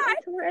anybody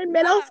until we're in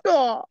middle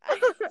school.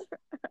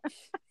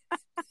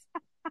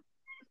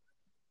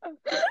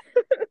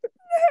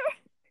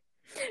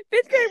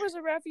 5th grade was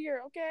a rough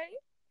year, okay?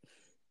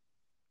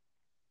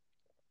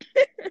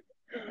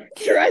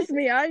 Trust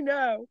me, I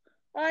know.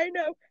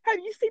 Have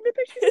you seen the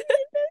pictures of me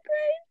in 5th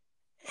grade?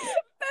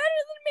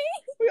 Better than me.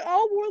 We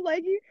all wore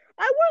leggings.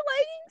 I wore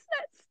leggings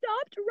that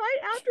stopped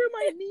right after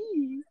my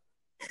knee.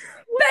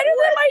 Better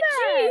than my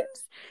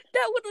jeans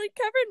that would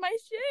covered my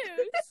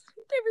shoes.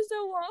 They were so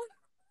long.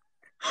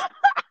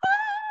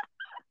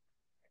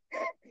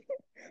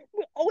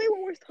 All we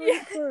wore was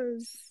Target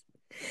clothes.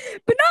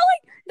 But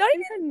not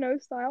even had no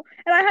style.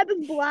 And I had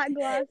this black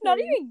glasses. Not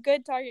even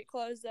good Target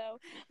clothes though.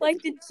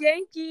 Like the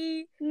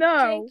janky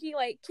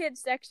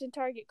kids section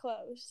Target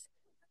clothes.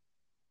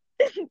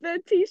 The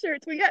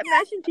t-shirts. We got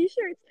matching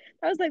t-shirts.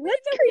 I was like,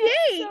 let's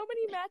create so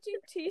many matching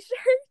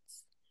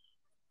t-shirts.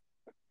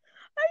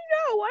 I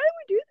know. Why did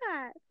we do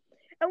that?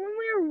 And when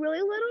we were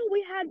really little,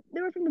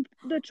 they were from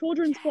the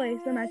children's place,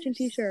 the matching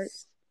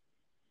t-shirts.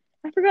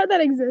 I forgot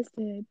that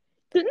existed.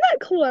 Didn't that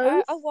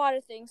close? A lot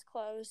of things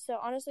closed. So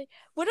honestly,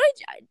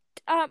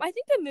 I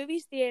think the movie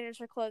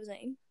theaters are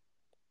closing.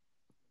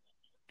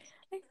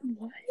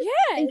 What?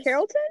 Yes. In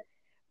Carrollton?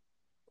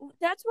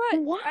 That's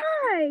what.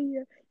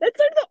 Why? That's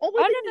like the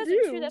only thing to do. I don't know if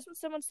that's true. That's what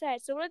someone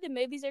said. So one of the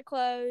movies are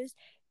closed.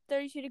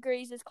 32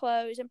 Degrees is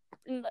closed,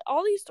 and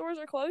all these stores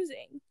are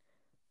closing.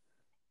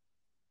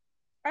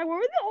 Were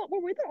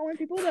we the only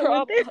people that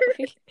went there?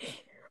 Honestly,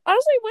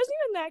 it wasn't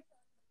even that.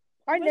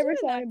 I never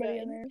saw anybody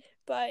in there.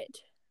 But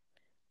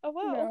oh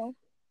wow. No.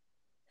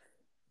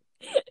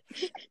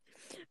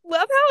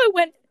 Love how it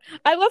went.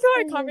 I love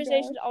how our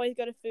conversations always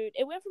go to food.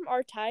 It went from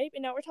our type,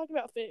 and now we're talking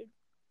about food.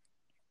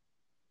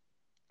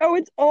 Oh,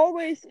 it's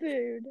always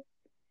food.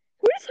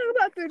 Can we just talk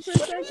about food for a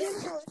second?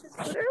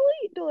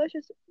 Literally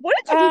delicious. What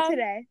did you eat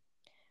today?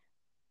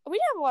 We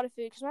didn't have a lot of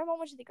food because my mom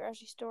went to the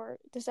grocery store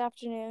this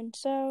afternoon.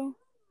 So,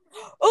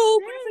 we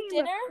went for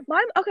dinner.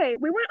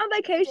 We went on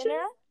vacation.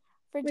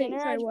 For dinner,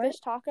 I had fish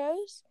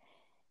tacos.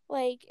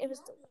 It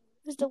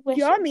was delicious.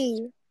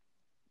 Yummy.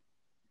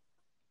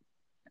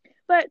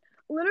 But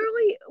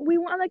literally, we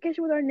went on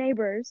vacation with our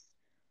neighbors.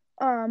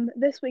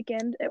 This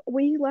weekend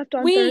we left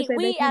on Thursday.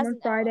 They came on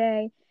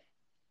Friday.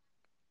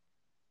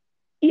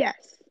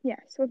 Yes,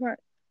 with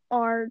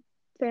our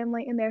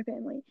family and their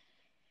family.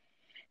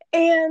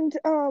 And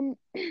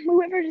we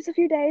went for just a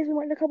few days. We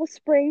went to a couple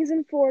springs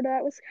in Florida.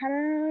 It was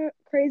kind of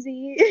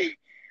crazy.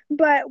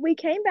 But we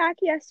came back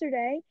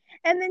yesterday,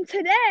 and then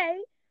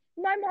today,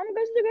 my mom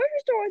goes to the grocery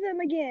store with them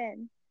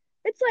again.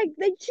 It's like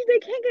they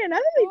can't get enough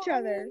of each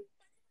other.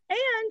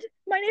 And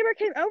my neighbor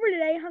came over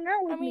today and hung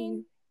out with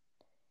me.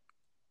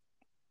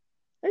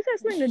 At least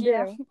that's something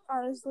to do.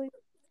 Honestly.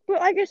 But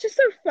like, it's just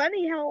so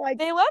funny how like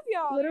they love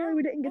y'all. Literally,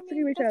 we didn't get to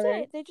each other.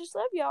 It. They just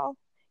love y'all.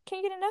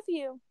 Can't get enough of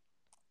you.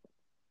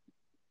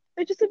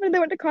 It's just something they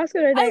went to Costco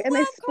today and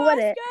they split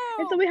it,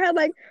 and so we had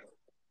like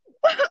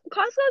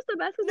Costco's the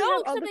best.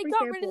 No, because they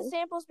got rid of the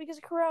samples because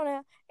of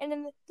Corona, and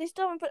then they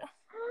still haven't put.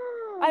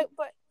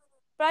 But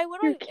I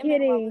would have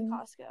in love with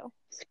Costco.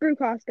 Screw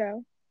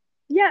Costco.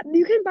 Yeah,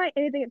 you can buy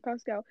anything at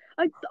Costco.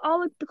 Like all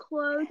like the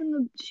clothes and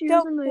the shoes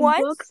and the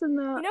books and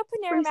the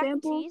Panera mac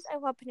and cheese. I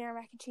love Panera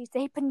mac and cheese.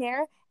 They have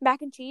Panera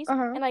mac and cheese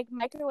and like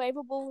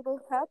microwavable little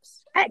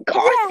cups at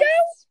Costco.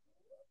 Yes!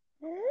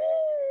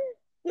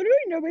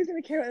 Literally, nobody's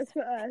gonna care about this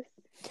but us.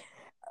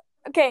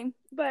 Okay,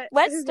 but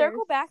let's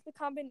circle back the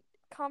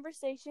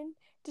conversation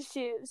to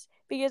shoes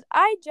because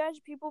I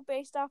judge people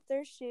based off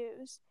their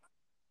shoes.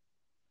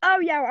 Oh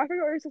yeah, I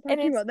forgot we were still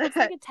talking about that. It's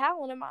like a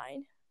talent of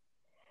mine.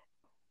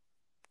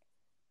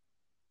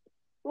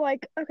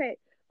 Like, okay,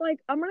 like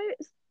I'm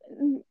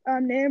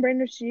gonna name a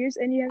brand of shoes,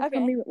 and you have to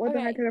tell me what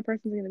the heck kind of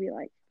person's gonna be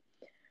like.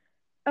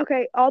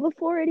 Okay, all the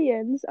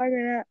Floridians are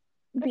gonna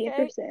be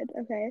interested.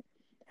 Okay,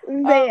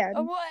 Vans.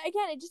 Well,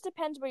 again, it just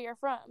depends where you're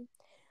from,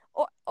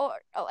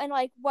 and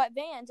like what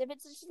Vans. If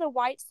it's just the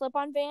white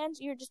slip-on Vans,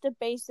 you're just a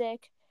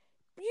basic,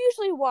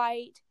 usually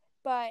white,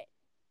 but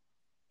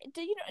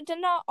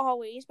not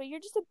always. But you're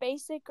just a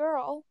basic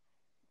girl,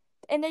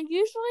 and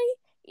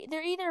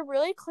they're either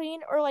really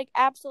clean or like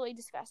absolutely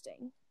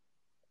disgusting.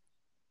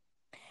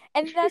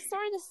 And that's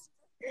sort of this.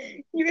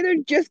 You either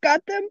just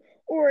got them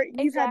or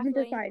you've had them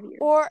for 5 years.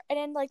 And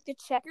then like the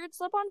checkered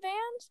slip-on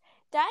Vans,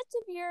 that's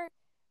if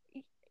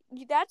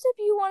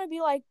you want to be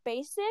like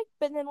basic,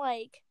 but then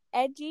like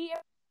edgy.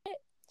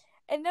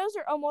 And those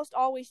are almost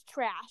always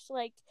trash.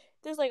 Like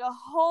there's like a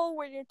hole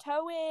where your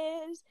toe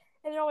is.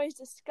 And they're always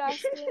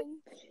disgusting.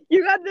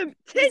 You got them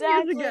 10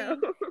 years ago.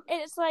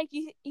 And it's like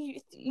you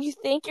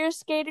think you're a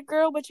skater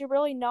girl, but you're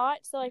really not.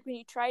 So like when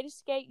you try to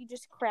skate, you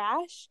just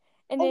crash.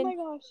 And then my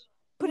gosh,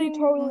 putting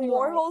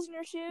more holes in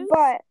your shoes.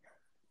 But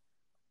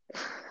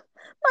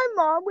my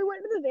mom, we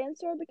went to the Vans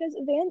store because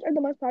Vans are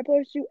the most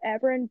popular shoe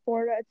ever in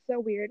Florida. It's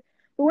so weird.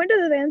 We went to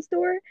the Vans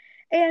store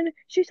and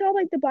she saw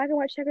like the black and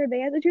white checkered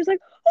Vans and she was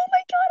like, "Oh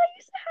my god, I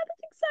used to have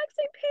this exact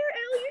same pair,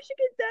 Ellie. You should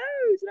get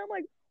those." And I'm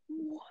like,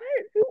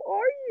 "What? Who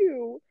are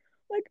you?"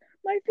 Like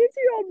my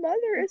 50-year-old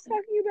mother is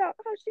talking about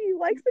how she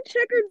likes the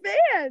checkered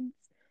Vans.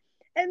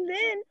 And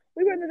then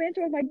we were in the Vans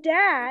store with my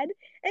dad,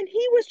 and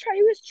he was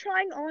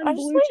trying on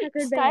blue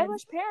checkered Vans.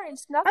 Stylish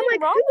parents, nothing I'm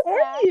like, wrong with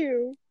that. Who are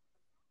you?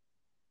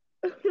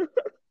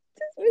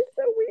 This was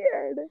so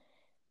weird.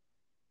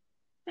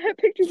 I have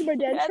pictures of my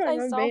dad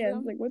trying on Vans.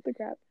 Them. Like, what the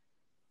crap?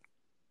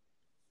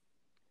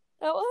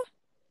 Ella?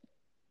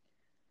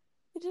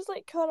 It just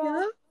like cut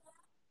off.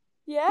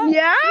 Yeah?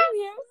 Yeah?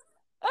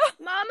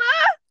 Mama?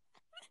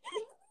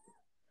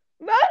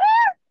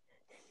 Mother?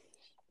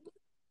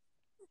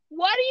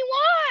 What do you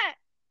want?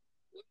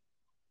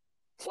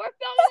 We're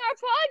filming our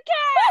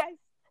podcast.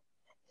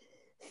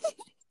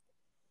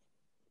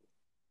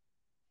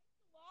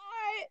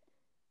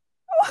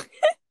 What?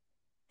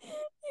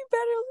 You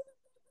better.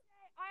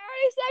 I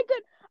already said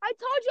good. I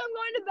told you I'm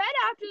going to bed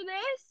after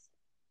this.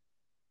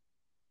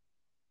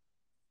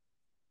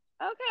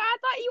 Okay, I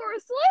thought you were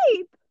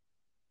asleep.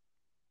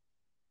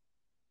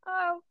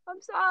 Oh, I'm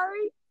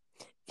sorry.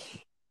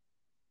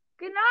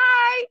 Good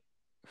night.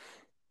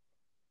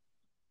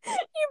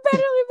 You better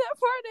leave that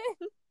part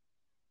in.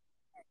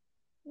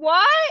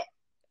 What?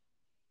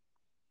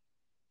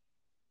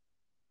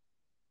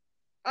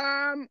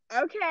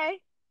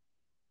 Okay.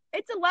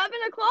 It's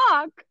 11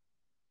 o'clock.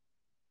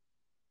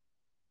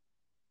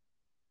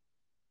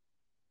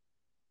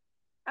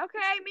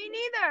 Okay, me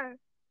neither.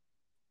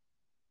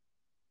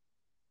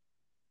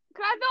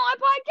 Can I film my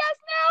podcast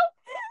now?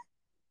 Can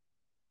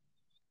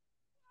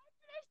I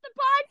finish the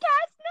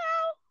podcast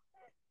now?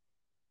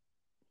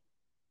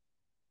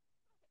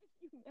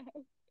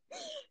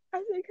 I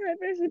said, can I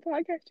finish the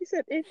podcast? She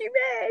said, if you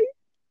may.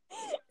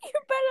 You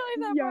better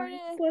leave that part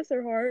in. Bless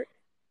her heart.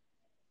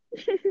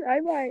 I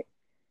might.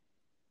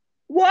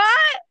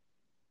 What?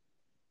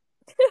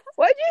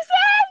 What'd you say?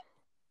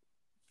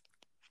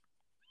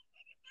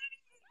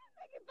 I'm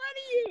making fun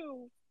of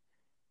you.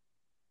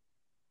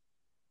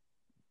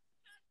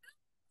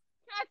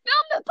 Can I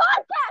film the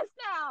podcast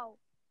now?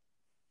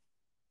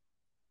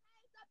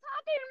 Hey, stop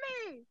talking to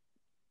me.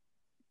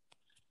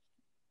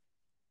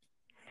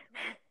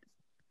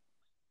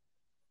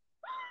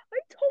 I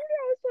told you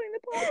I was playing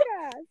the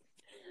podcast.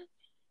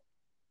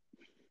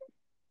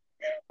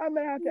 I'm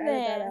gonna have to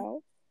edit that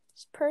out.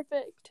 It's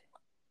perfect.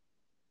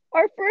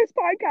 Our first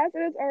podcast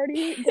and it's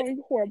already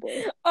going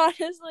horribly.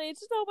 Honestly, it's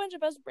just a whole bunch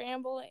of us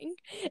rambling.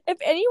 If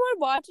anyone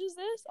watches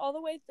this all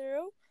the way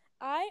through,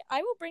 I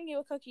will bring you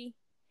a cookie.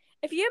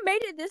 If you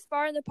made it this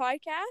far in the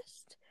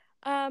podcast,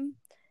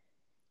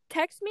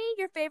 text me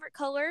your favorite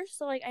colors,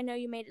 so like I know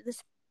you made it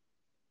this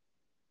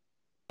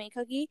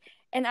cookie,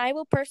 and I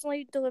will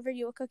personally deliver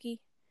you a cookie.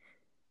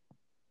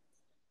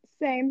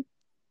 Same.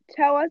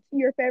 Tell us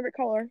your favorite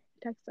color.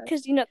 Text us.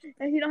 Because and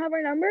if you don't have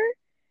our number,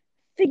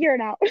 figure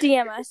it out.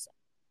 DM us.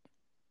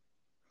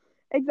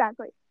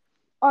 Exactly.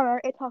 On our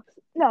It Talks.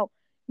 No.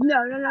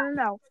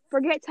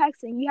 Forget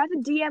texting. You have to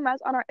DM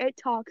us on our It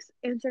Talks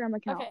Instagram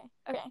account.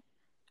 Okay.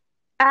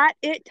 At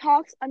It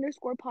Talks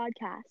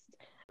 _podcast.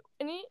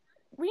 Any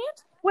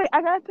Wait,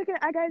 I got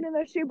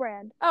another shoe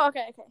brand. Oh,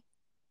 okay.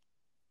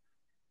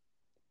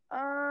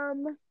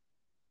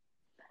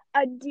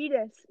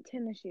 Adidas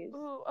tennis shoes.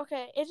 Ooh,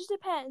 okay. It just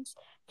depends,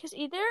 because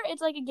either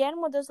it's like again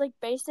one of those like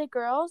basic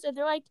girls, if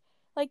they're like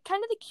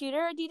kind of the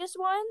cuter Adidas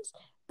ones,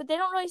 but they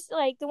don't really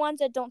like the ones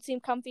that don't seem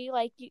comfy,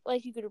 like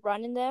you could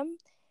run in them.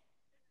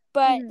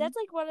 But that's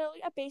like what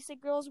a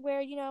basic girls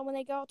wear, when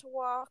they go out to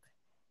walk,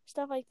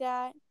 stuff like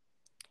that.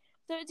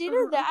 So it's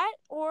either that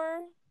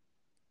or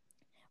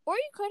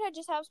you could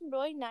just have some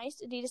really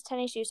nice Adidas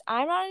tennis shoes.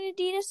 I'm not an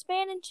Adidas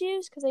fan in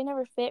shoes because they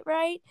never fit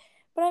right.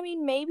 But I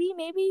mean, maybe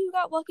you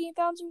got lucky and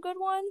found some good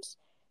ones.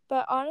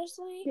 But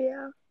honestly,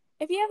 yeah.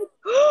 If you have,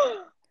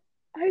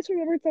 I just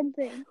remembered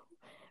something.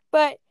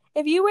 But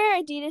if you wear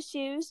Adidas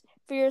shoes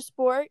for your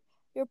sport,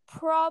 you're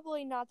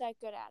probably not that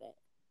good at it.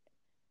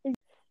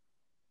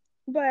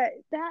 But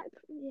that's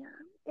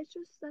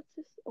just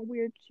a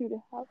weird shoe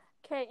to have.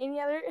 Okay,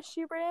 any other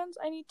shoe brands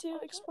I need to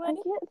explain? I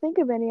can't think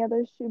of any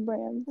other shoe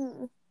brands.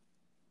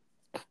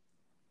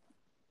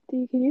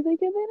 Can you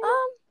think of any?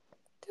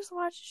 There's a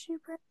lot of shoe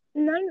brands.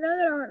 None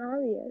that aren't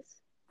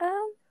obvious.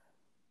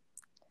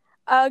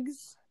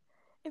 Uggs.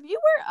 If you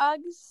wear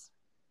Uggs.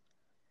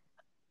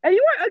 Are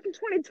you wearing Uggs in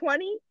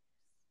 2020?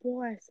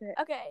 Bless it.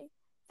 Okay.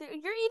 You're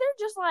either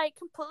just like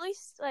completely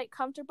like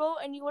comfortable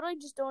and you literally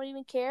just don't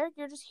even care.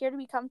 You're just here to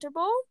be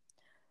comfortable.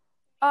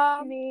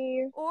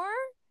 Me. Or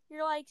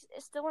you're like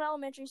still in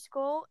elementary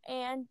school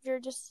and you're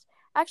just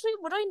actually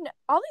literally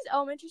all these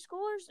elementary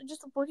schoolers are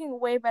just looking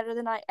way better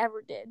than I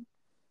ever did.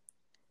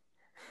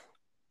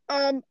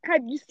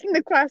 Have you seen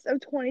the class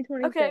of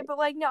 2020? Okay, but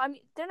like no, I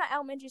mean they're not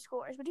elementary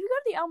schoolers. But if you go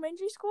to the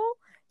elementary school,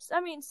 I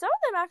mean some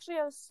of them actually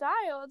have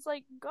style. It's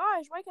like,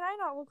 gosh, why can I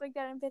not look like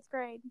that in 5th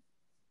grade?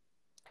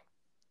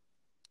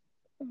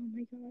 Oh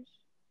my gosh.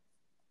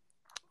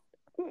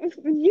 Do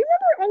you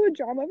remember all the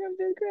drama from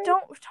 5th grade?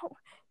 Don't.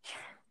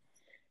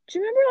 Do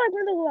you remember like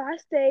one of the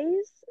last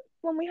days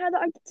when we had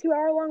like the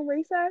 2-hour-long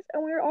recess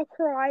and we were all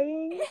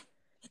crying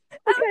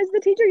because the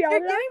teacher yelled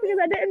at us because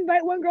I didn't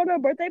invite one girl to a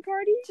birthday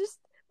party?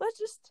 I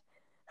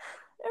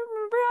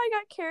remember I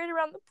got carried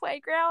around the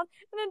playground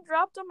and then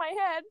dropped on my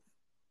head.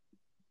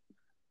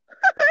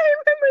 I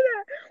remember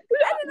that.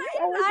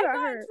 I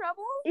got in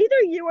trouble.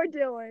 Either you or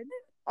Dylan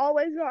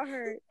always got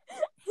hurt.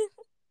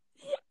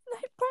 And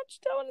I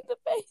punched Dylan in the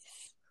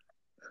face.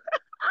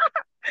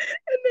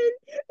 And then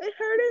it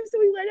hurt him,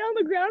 so he lay down on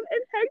the ground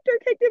and Hector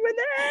kicked him in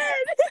the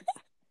head.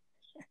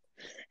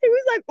 He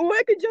was like, oh,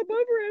 I could jump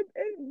over him.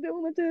 And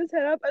Dylan lifted his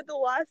head up at the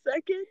last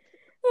second.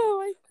 Oh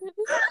my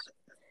goodness.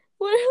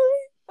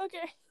 Literally?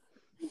 Okay.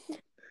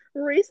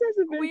 Recess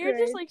of 5th grade. We're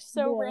just like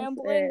so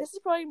rambling. This is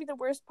probably going to be the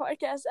worst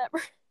podcast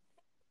ever.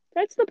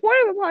 That's the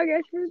point of a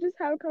podcast. We just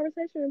have a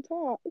conversation and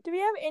talk. Do we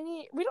have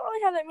any? We don't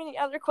really have that many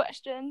other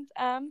questions.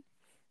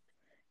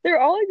 They're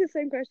all like the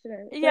same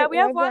questions. Yeah, we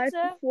have lots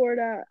of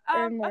Florida.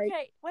 And, like,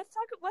 okay, let's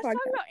talk about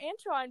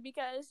Antoine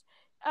because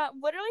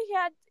literally he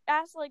had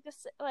asked like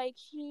this, like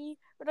he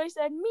literally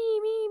said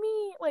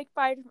me like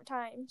 5 different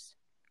times.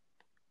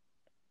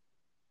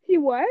 He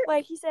what?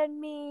 Like he said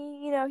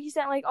me, he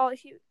sent like all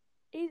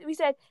we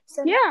said.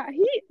 Yeah,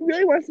 he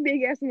really wants to be a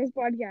guest on this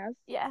podcast.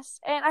 Yes,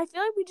 and I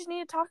feel like we just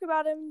need to talk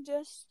about him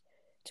just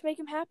to make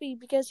him happy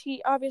because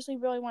he obviously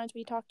really wanted to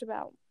be talked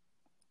about.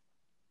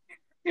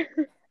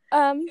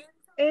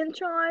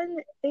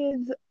 Antron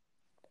is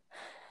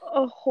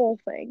a whole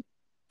thing.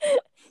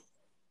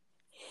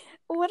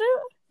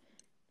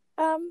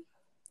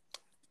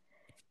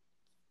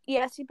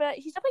 Yes, but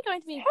he's definitely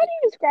going to be. How do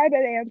you describe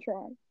an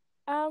Antron?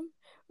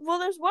 Well,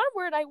 there's one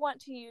word I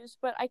want to use,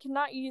 but I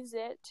cannot use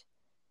it.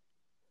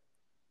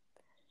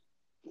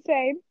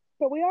 Same,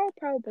 but we all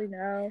probably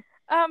know.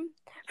 To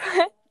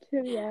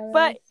be honest.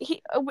 But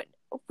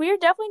we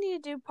definitely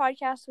need to do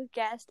podcasts with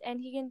guests,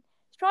 and he's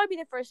probably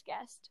be the first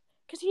guest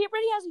because he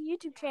already has a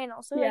YouTube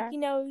channel, so like he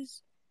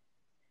knows.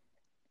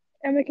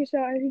 And make a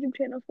YouTube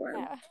channel for him.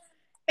 Yeah.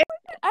 I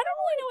don't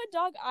really know what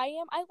dog I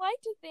am. I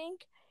like to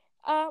think,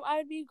 I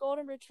would be a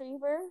golden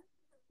retriever.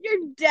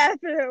 You're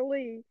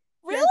definitely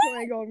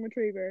a golden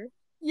retriever.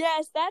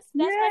 Yes, that's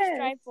what I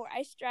strive for.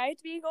 I strive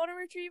to be a golden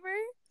retriever,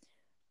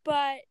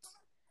 but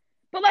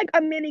like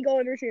a mini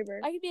golden retriever.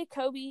 I could be a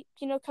Kobe.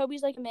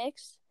 Kobe's like a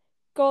mix.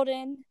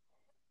 Golden.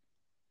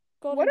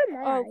 What am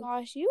I? Oh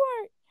gosh, you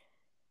are.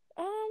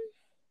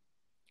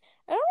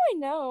 I don't really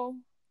know.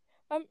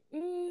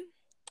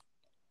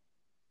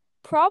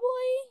 Probably.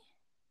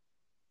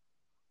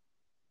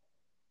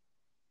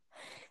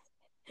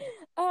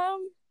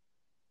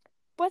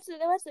 What's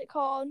it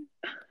called?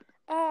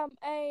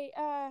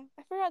 I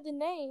forgot the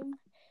name.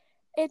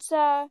 It's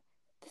the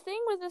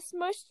thing with the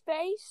smushed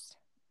face.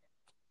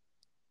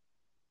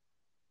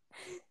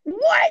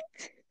 What?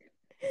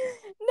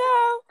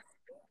 No.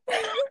 Are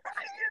you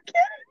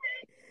kidding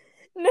me?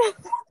 No.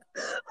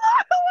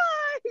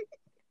 Why?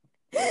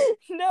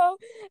 No,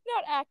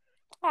 not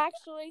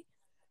actually.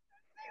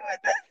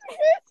 With the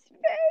smushed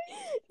face?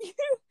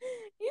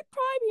 You'd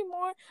probably be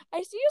more.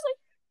 I see you as like.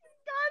 You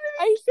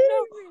gotta be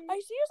kidding me. I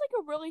see you as like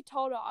a really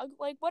tall dog.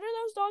 Like, what are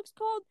those dogs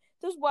called?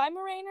 Those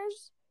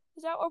Weimaraners?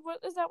 Is that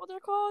what they're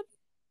called?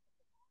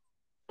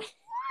 No.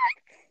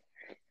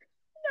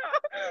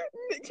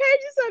 Change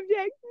the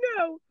subject.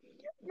 No.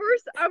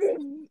 First, I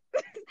will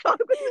talk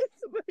with the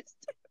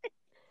smushed face.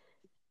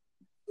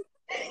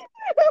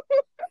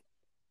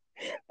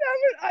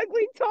 I'm an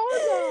ugly tall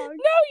dog.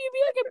 No, you'd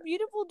be like a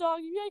beautiful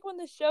dog. You'd be like one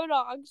of the show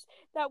dogs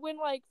that win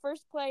like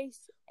first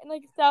place and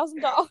like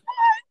 $1,000. What?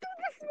 The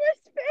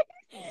smushed face?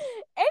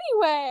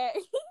 Anyway,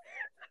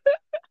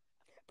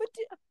 but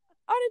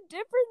on a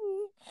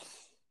different.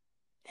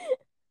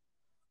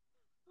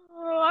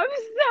 Oh,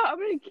 I'm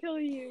gonna kill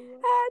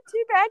you.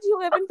 Too bad you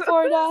live in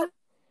Florida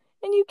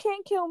and you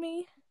can't kill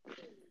me.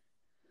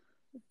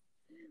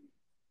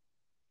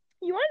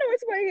 You wanna know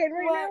what's in my head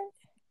right now?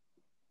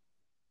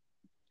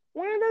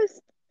 One of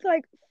those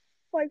like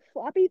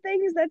floppy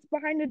things that's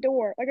behind a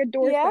door, like a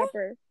door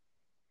stopper.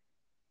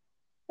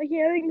 Like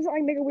things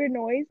like make a weird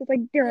noise. It's like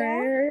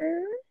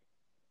yeah?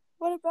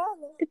 What about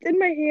it? It's in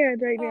my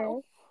hand right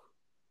now.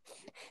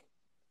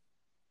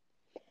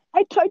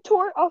 I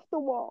tore it off the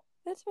wall.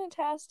 That's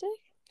fantastic.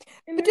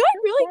 But did I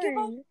really give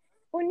up?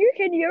 When you're a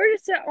kid, you ever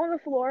just sit on the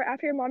floor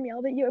after your mom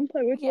yelled at you and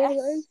play with one of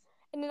those?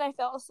 And then I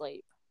fell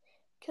asleep.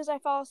 Because I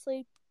fall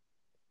asleep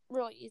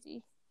really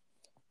easy.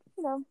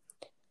 You know.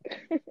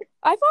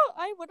 I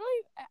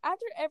literally,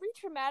 after every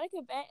traumatic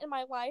event in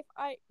my life,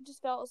 I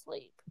just fell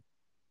asleep.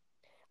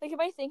 Like,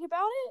 if I think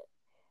about it,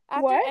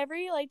 after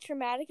every, like,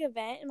 traumatic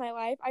event in my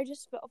life, I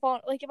just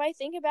fall, like, if I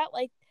think about,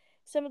 like,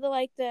 some of the,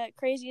 like, the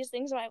craziest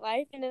things in my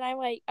life, and then I'm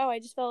like, oh, I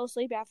just fell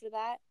asleep after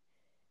that.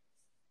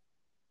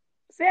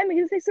 Sam,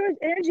 you take so much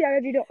energy out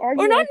of you to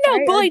argue. Or not,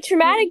 but, like,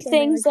 traumatic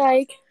things,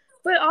 like...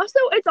 But also,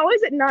 it's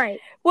always at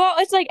night. Well,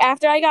 it's like,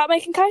 after I got my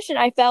concussion,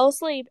 I fell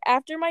asleep.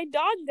 After my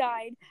dog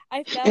died,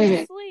 I fell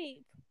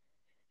asleep.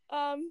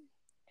 I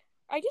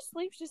guess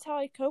sleep's just how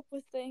I cope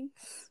with things.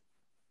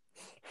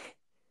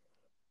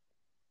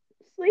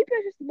 Sleep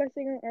is just the best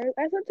thing on earth.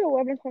 I slept till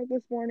 11 o'clock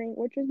this morning,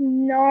 which is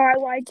not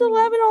like it's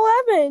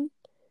 11:11.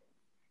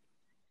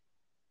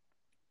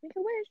 Make a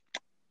wish.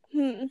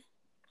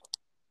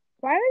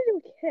 Why did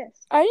you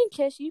kiss? I didn't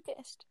kiss. You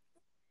kissed.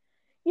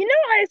 You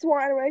know, I just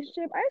want a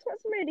relationship. I just want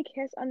somebody to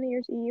kiss on New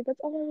Year's Eve. That's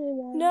all I really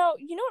want. No,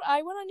 you know what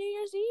I want on New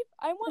Year's Eve?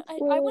 I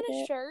want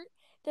a shirt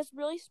that's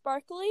really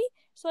sparkly,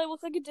 so I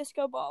look like a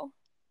disco ball.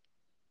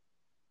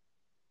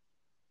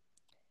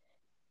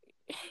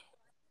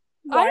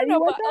 I don't know,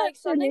 but like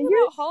something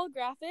about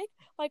holographic,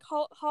 like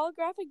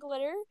holographic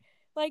glitter,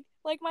 like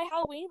my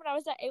Halloween when I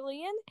was that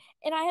alien,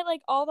 and I had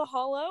like all the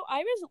holo.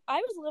 I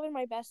was living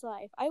my best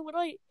life. I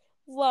literally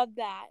loved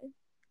that.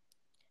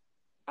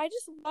 I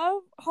just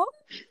love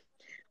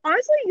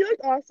Honestly, you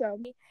look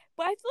awesome.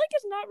 But I feel like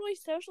it's not really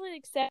socially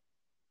accepted.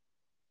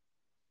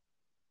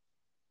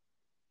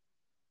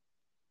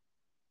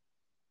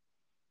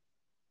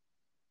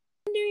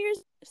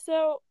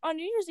 So on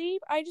New Year's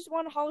Eve, I just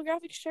want a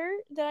holographic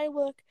shirt that I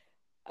look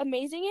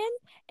amazing in,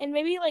 and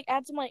maybe like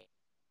add some like.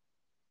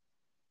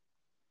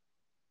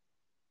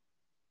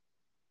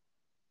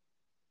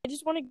 I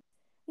just want to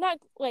not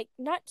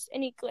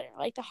any glitter,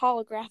 like the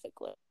holographic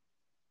glitter.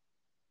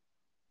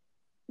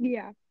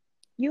 Yeah,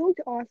 you look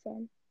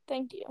awesome.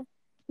 Thank you.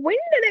 We need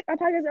to make a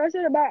podcast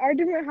episode about our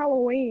different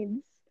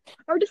Halloweens,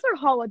 or just our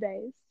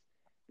holidays,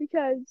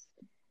 because.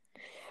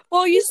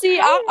 Well, you see,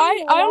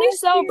 I only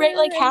celebrate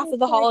like half of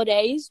the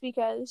holidays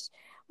because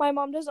my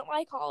mom doesn't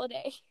like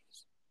holidays.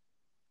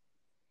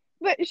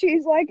 But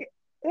she's like,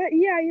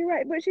 yeah, you're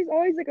right. But she's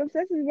always like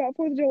obsessive about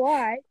 4th of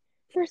July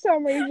for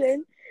some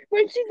reason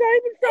when she's not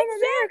even from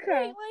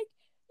America. Like,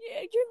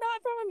 you're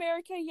not from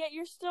America yet.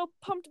 You're still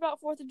pumped about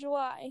 4th of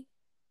July.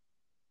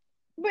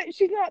 But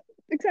she's not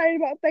excited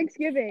about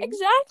Thanksgiving.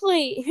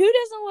 Exactly. Who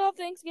doesn't love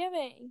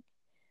Thanksgiving?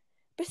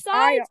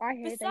 Besides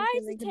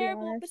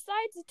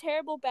the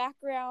terrible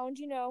background,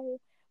 you know,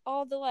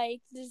 all the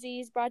like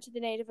disease brought to the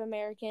Native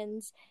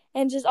Americans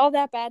and just all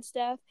that bad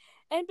stuff.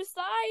 And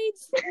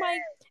besides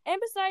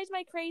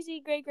my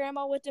crazy great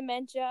grandma with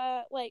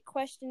dementia, like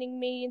questioning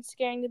me and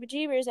scaring the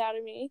bejeebers out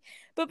of me.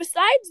 But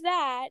besides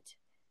that,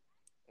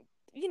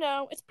 you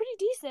know, it's pretty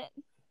decent.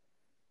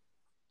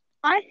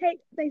 I hate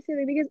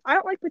Thanksgiving because I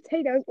don't like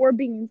potatoes or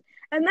beans.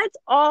 And that's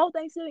all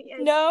Thanksgiving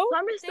is. No, so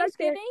I'm just stuck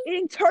there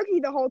eating turkey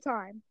the whole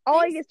time. All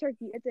I eat is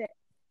turkey. That's it.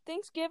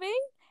 Thanksgiving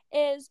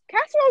is...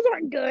 Casseroles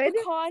aren't good.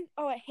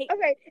 I hate...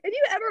 Okay, if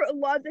you ever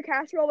loved a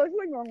casserole, there's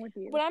something wrong with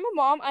you. When I'm a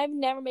mom, I'm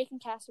never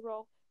making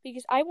casserole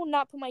because I will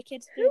not put my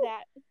kids through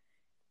that.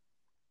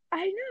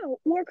 I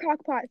know. Or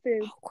crock-pot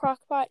food. Oh,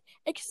 crock-pot.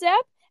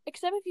 Except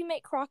if you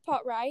make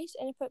crock-pot rice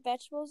and you put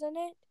vegetables in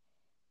it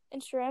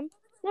and shrimp.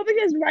 Well,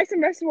 because rice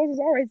and vegetables is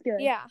always good.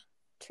 Yeah,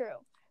 true.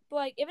 But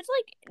like, if it's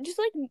like just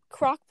like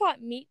crock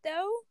pot meat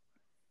though,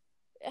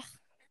 ugh.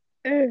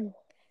 Ew,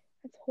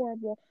 that's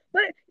horrible.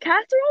 But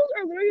casseroles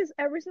are literally just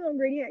every single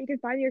ingredient you can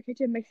find in your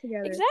kitchen mixed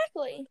together.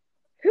 Exactly.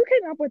 Who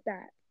came up with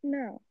that?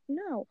 No.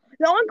 The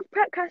only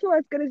casserole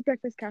that's good is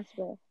breakfast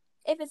casserole.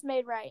 If it's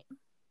made right.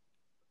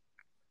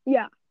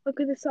 Yeah. Look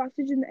at the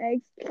sausage and the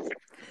eggs.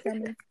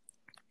 Yummy.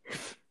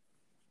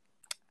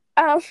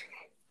 Oh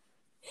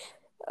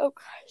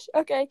gosh.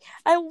 Okay.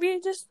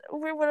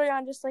 We're literally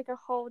on just like a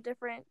whole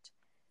different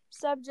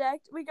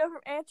subject. We go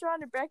from answer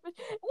on to breakfast.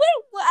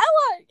 Wait,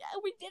 Ella,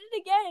 we did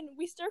it again.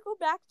 We circled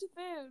back to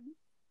food.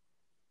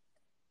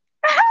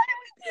 How do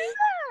we do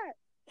that?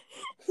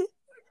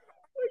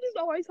 We're just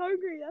always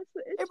hungry. That's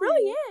the issue. It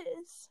really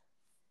is.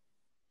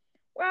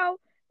 Well,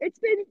 it's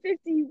been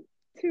 52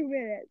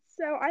 minutes,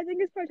 so I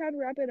think it's probably time to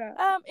wrap it up.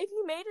 If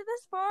you made it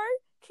this far,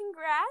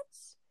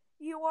 congrats.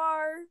 You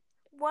are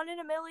 1 in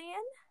a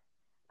million.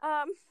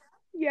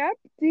 Yep.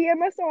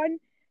 DM us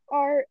on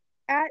our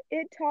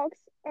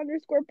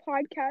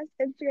 @ittalks_podcast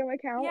Instagram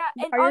account. Yeah,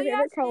 and all you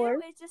have to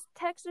do is just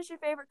text us your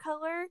favorite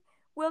color.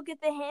 We'll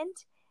get the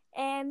hint,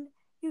 and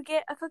you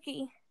get a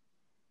cookie.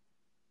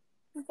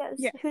 Because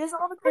who doesn't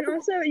love a cookie? And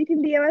also, you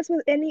can DM us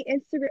with any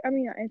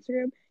not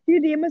Instagram.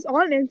 You can DM us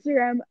on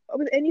Instagram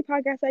with any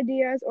podcast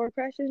ideas or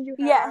questions you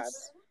have.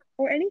 Yes.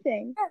 Or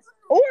anything. Yes.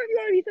 Or if you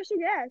want to be a special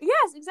guest.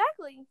 Yes,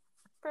 exactly.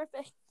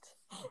 Perfect.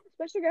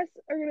 Special guests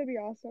are going to be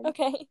awesome.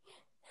 Okay.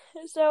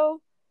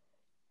 So,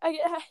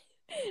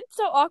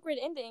 so awkward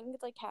ending.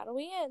 It's like, how do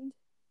we end?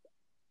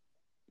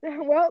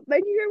 Well,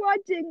 thank you for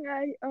watching.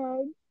 I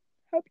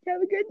hope you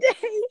have a good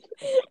day.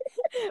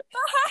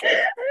 Bye. I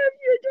hope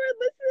you enjoyed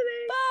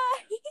listening.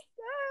 Bye.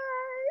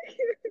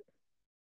 Bye.